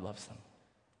God who loves them.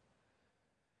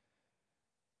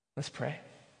 Let's pray.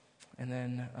 And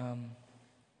then,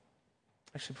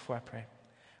 actually, before I pray, I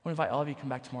want to invite all of you to come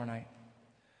back tomorrow night.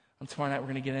 Tomorrow night, we're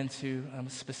going to get into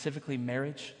specifically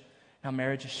marriage, how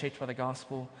marriage is shaped by the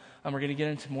gospel. We're going to get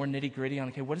into more nitty-gritty on,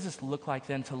 okay, what does this look like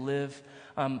then to live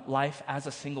life as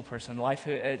a single person, life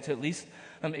to at least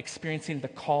experiencing the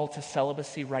call to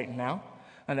celibacy right now.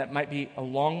 And that might be a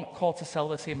long call to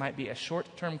celibacy, it might be a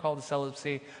short-term call to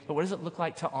celibacy, but what does it look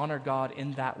like to honor God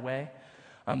in that way?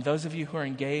 Those of you who are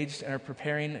engaged and are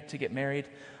preparing to get married,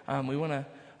 we want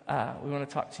to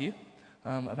talk to you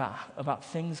about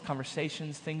things,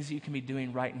 conversations, things that you can be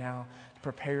doing right now to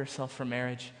prepare yourself for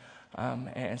marriage.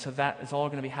 And so that is all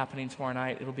going to be happening tomorrow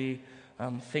night. It'll be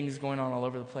things going on all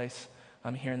over the place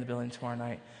here in the building tomorrow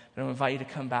night. But I invite you to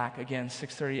come back again,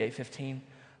 6:30, 8:15.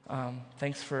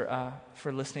 Thanks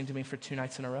for listening to me for 2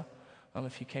 nights in a row.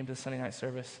 If you came to the Sunday night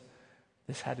service,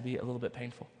 this had to be a little bit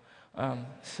painful. But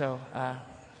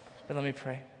let me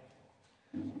pray.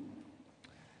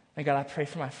 And God, I pray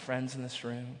for my friends in this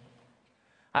room.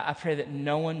 I pray that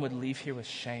no one would leave here with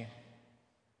shame.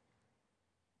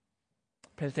 I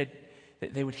pray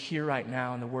that they would hear right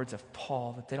now in the words of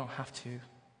Paul that they don't have to.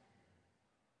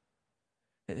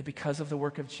 That because of the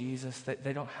work of Jesus, that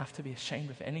they don't have to be ashamed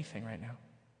of anything right now.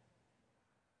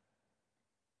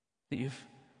 That you've,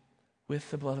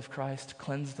 with the blood of Christ,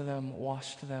 cleansed them,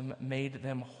 washed them, made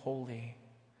them holy.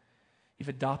 You've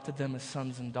adopted them as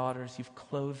sons and daughters. You've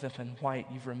clothed them in white.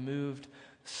 You've removed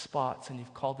spots, and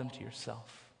you've called them to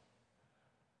yourself.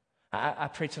 I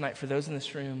pray tonight for those in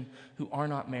this room who are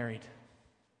not married.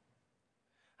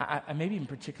 I maybe even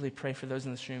particularly pray for those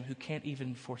in this room who can't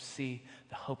even foresee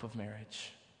the hope of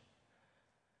marriage.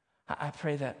 I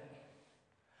pray that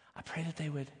they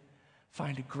would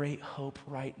find a great hope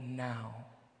right now,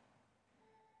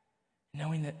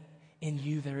 knowing that in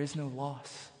you there is no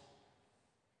loss.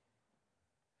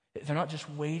 They're not just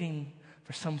waiting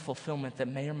for some fulfillment that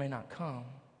may or may not come.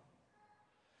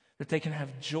 That they can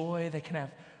have joy, they can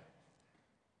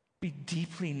be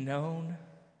deeply known.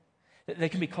 That they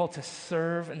can be called to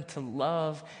serve and to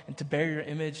love and to bear your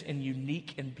image in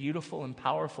unique and beautiful and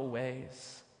powerful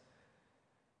ways.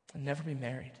 And never be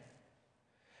married.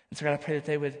 And so God, I pray that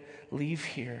they would leave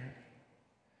here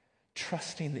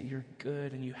trusting that you're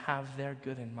good and you have their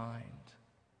good in mind.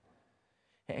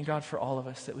 And God, for all of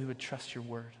us, that we would trust your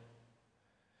word.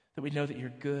 That we know that you're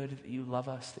good, that you love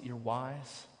us, that you're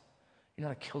wise. You're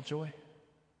not a killjoy. And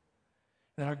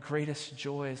that our greatest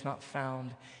joy is not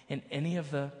found in any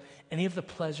of the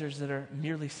pleasures that are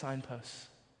merely signposts,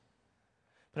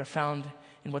 but are found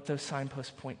in what those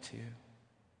signposts point to,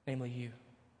 namely you.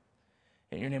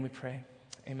 In your name we pray.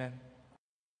 Amen.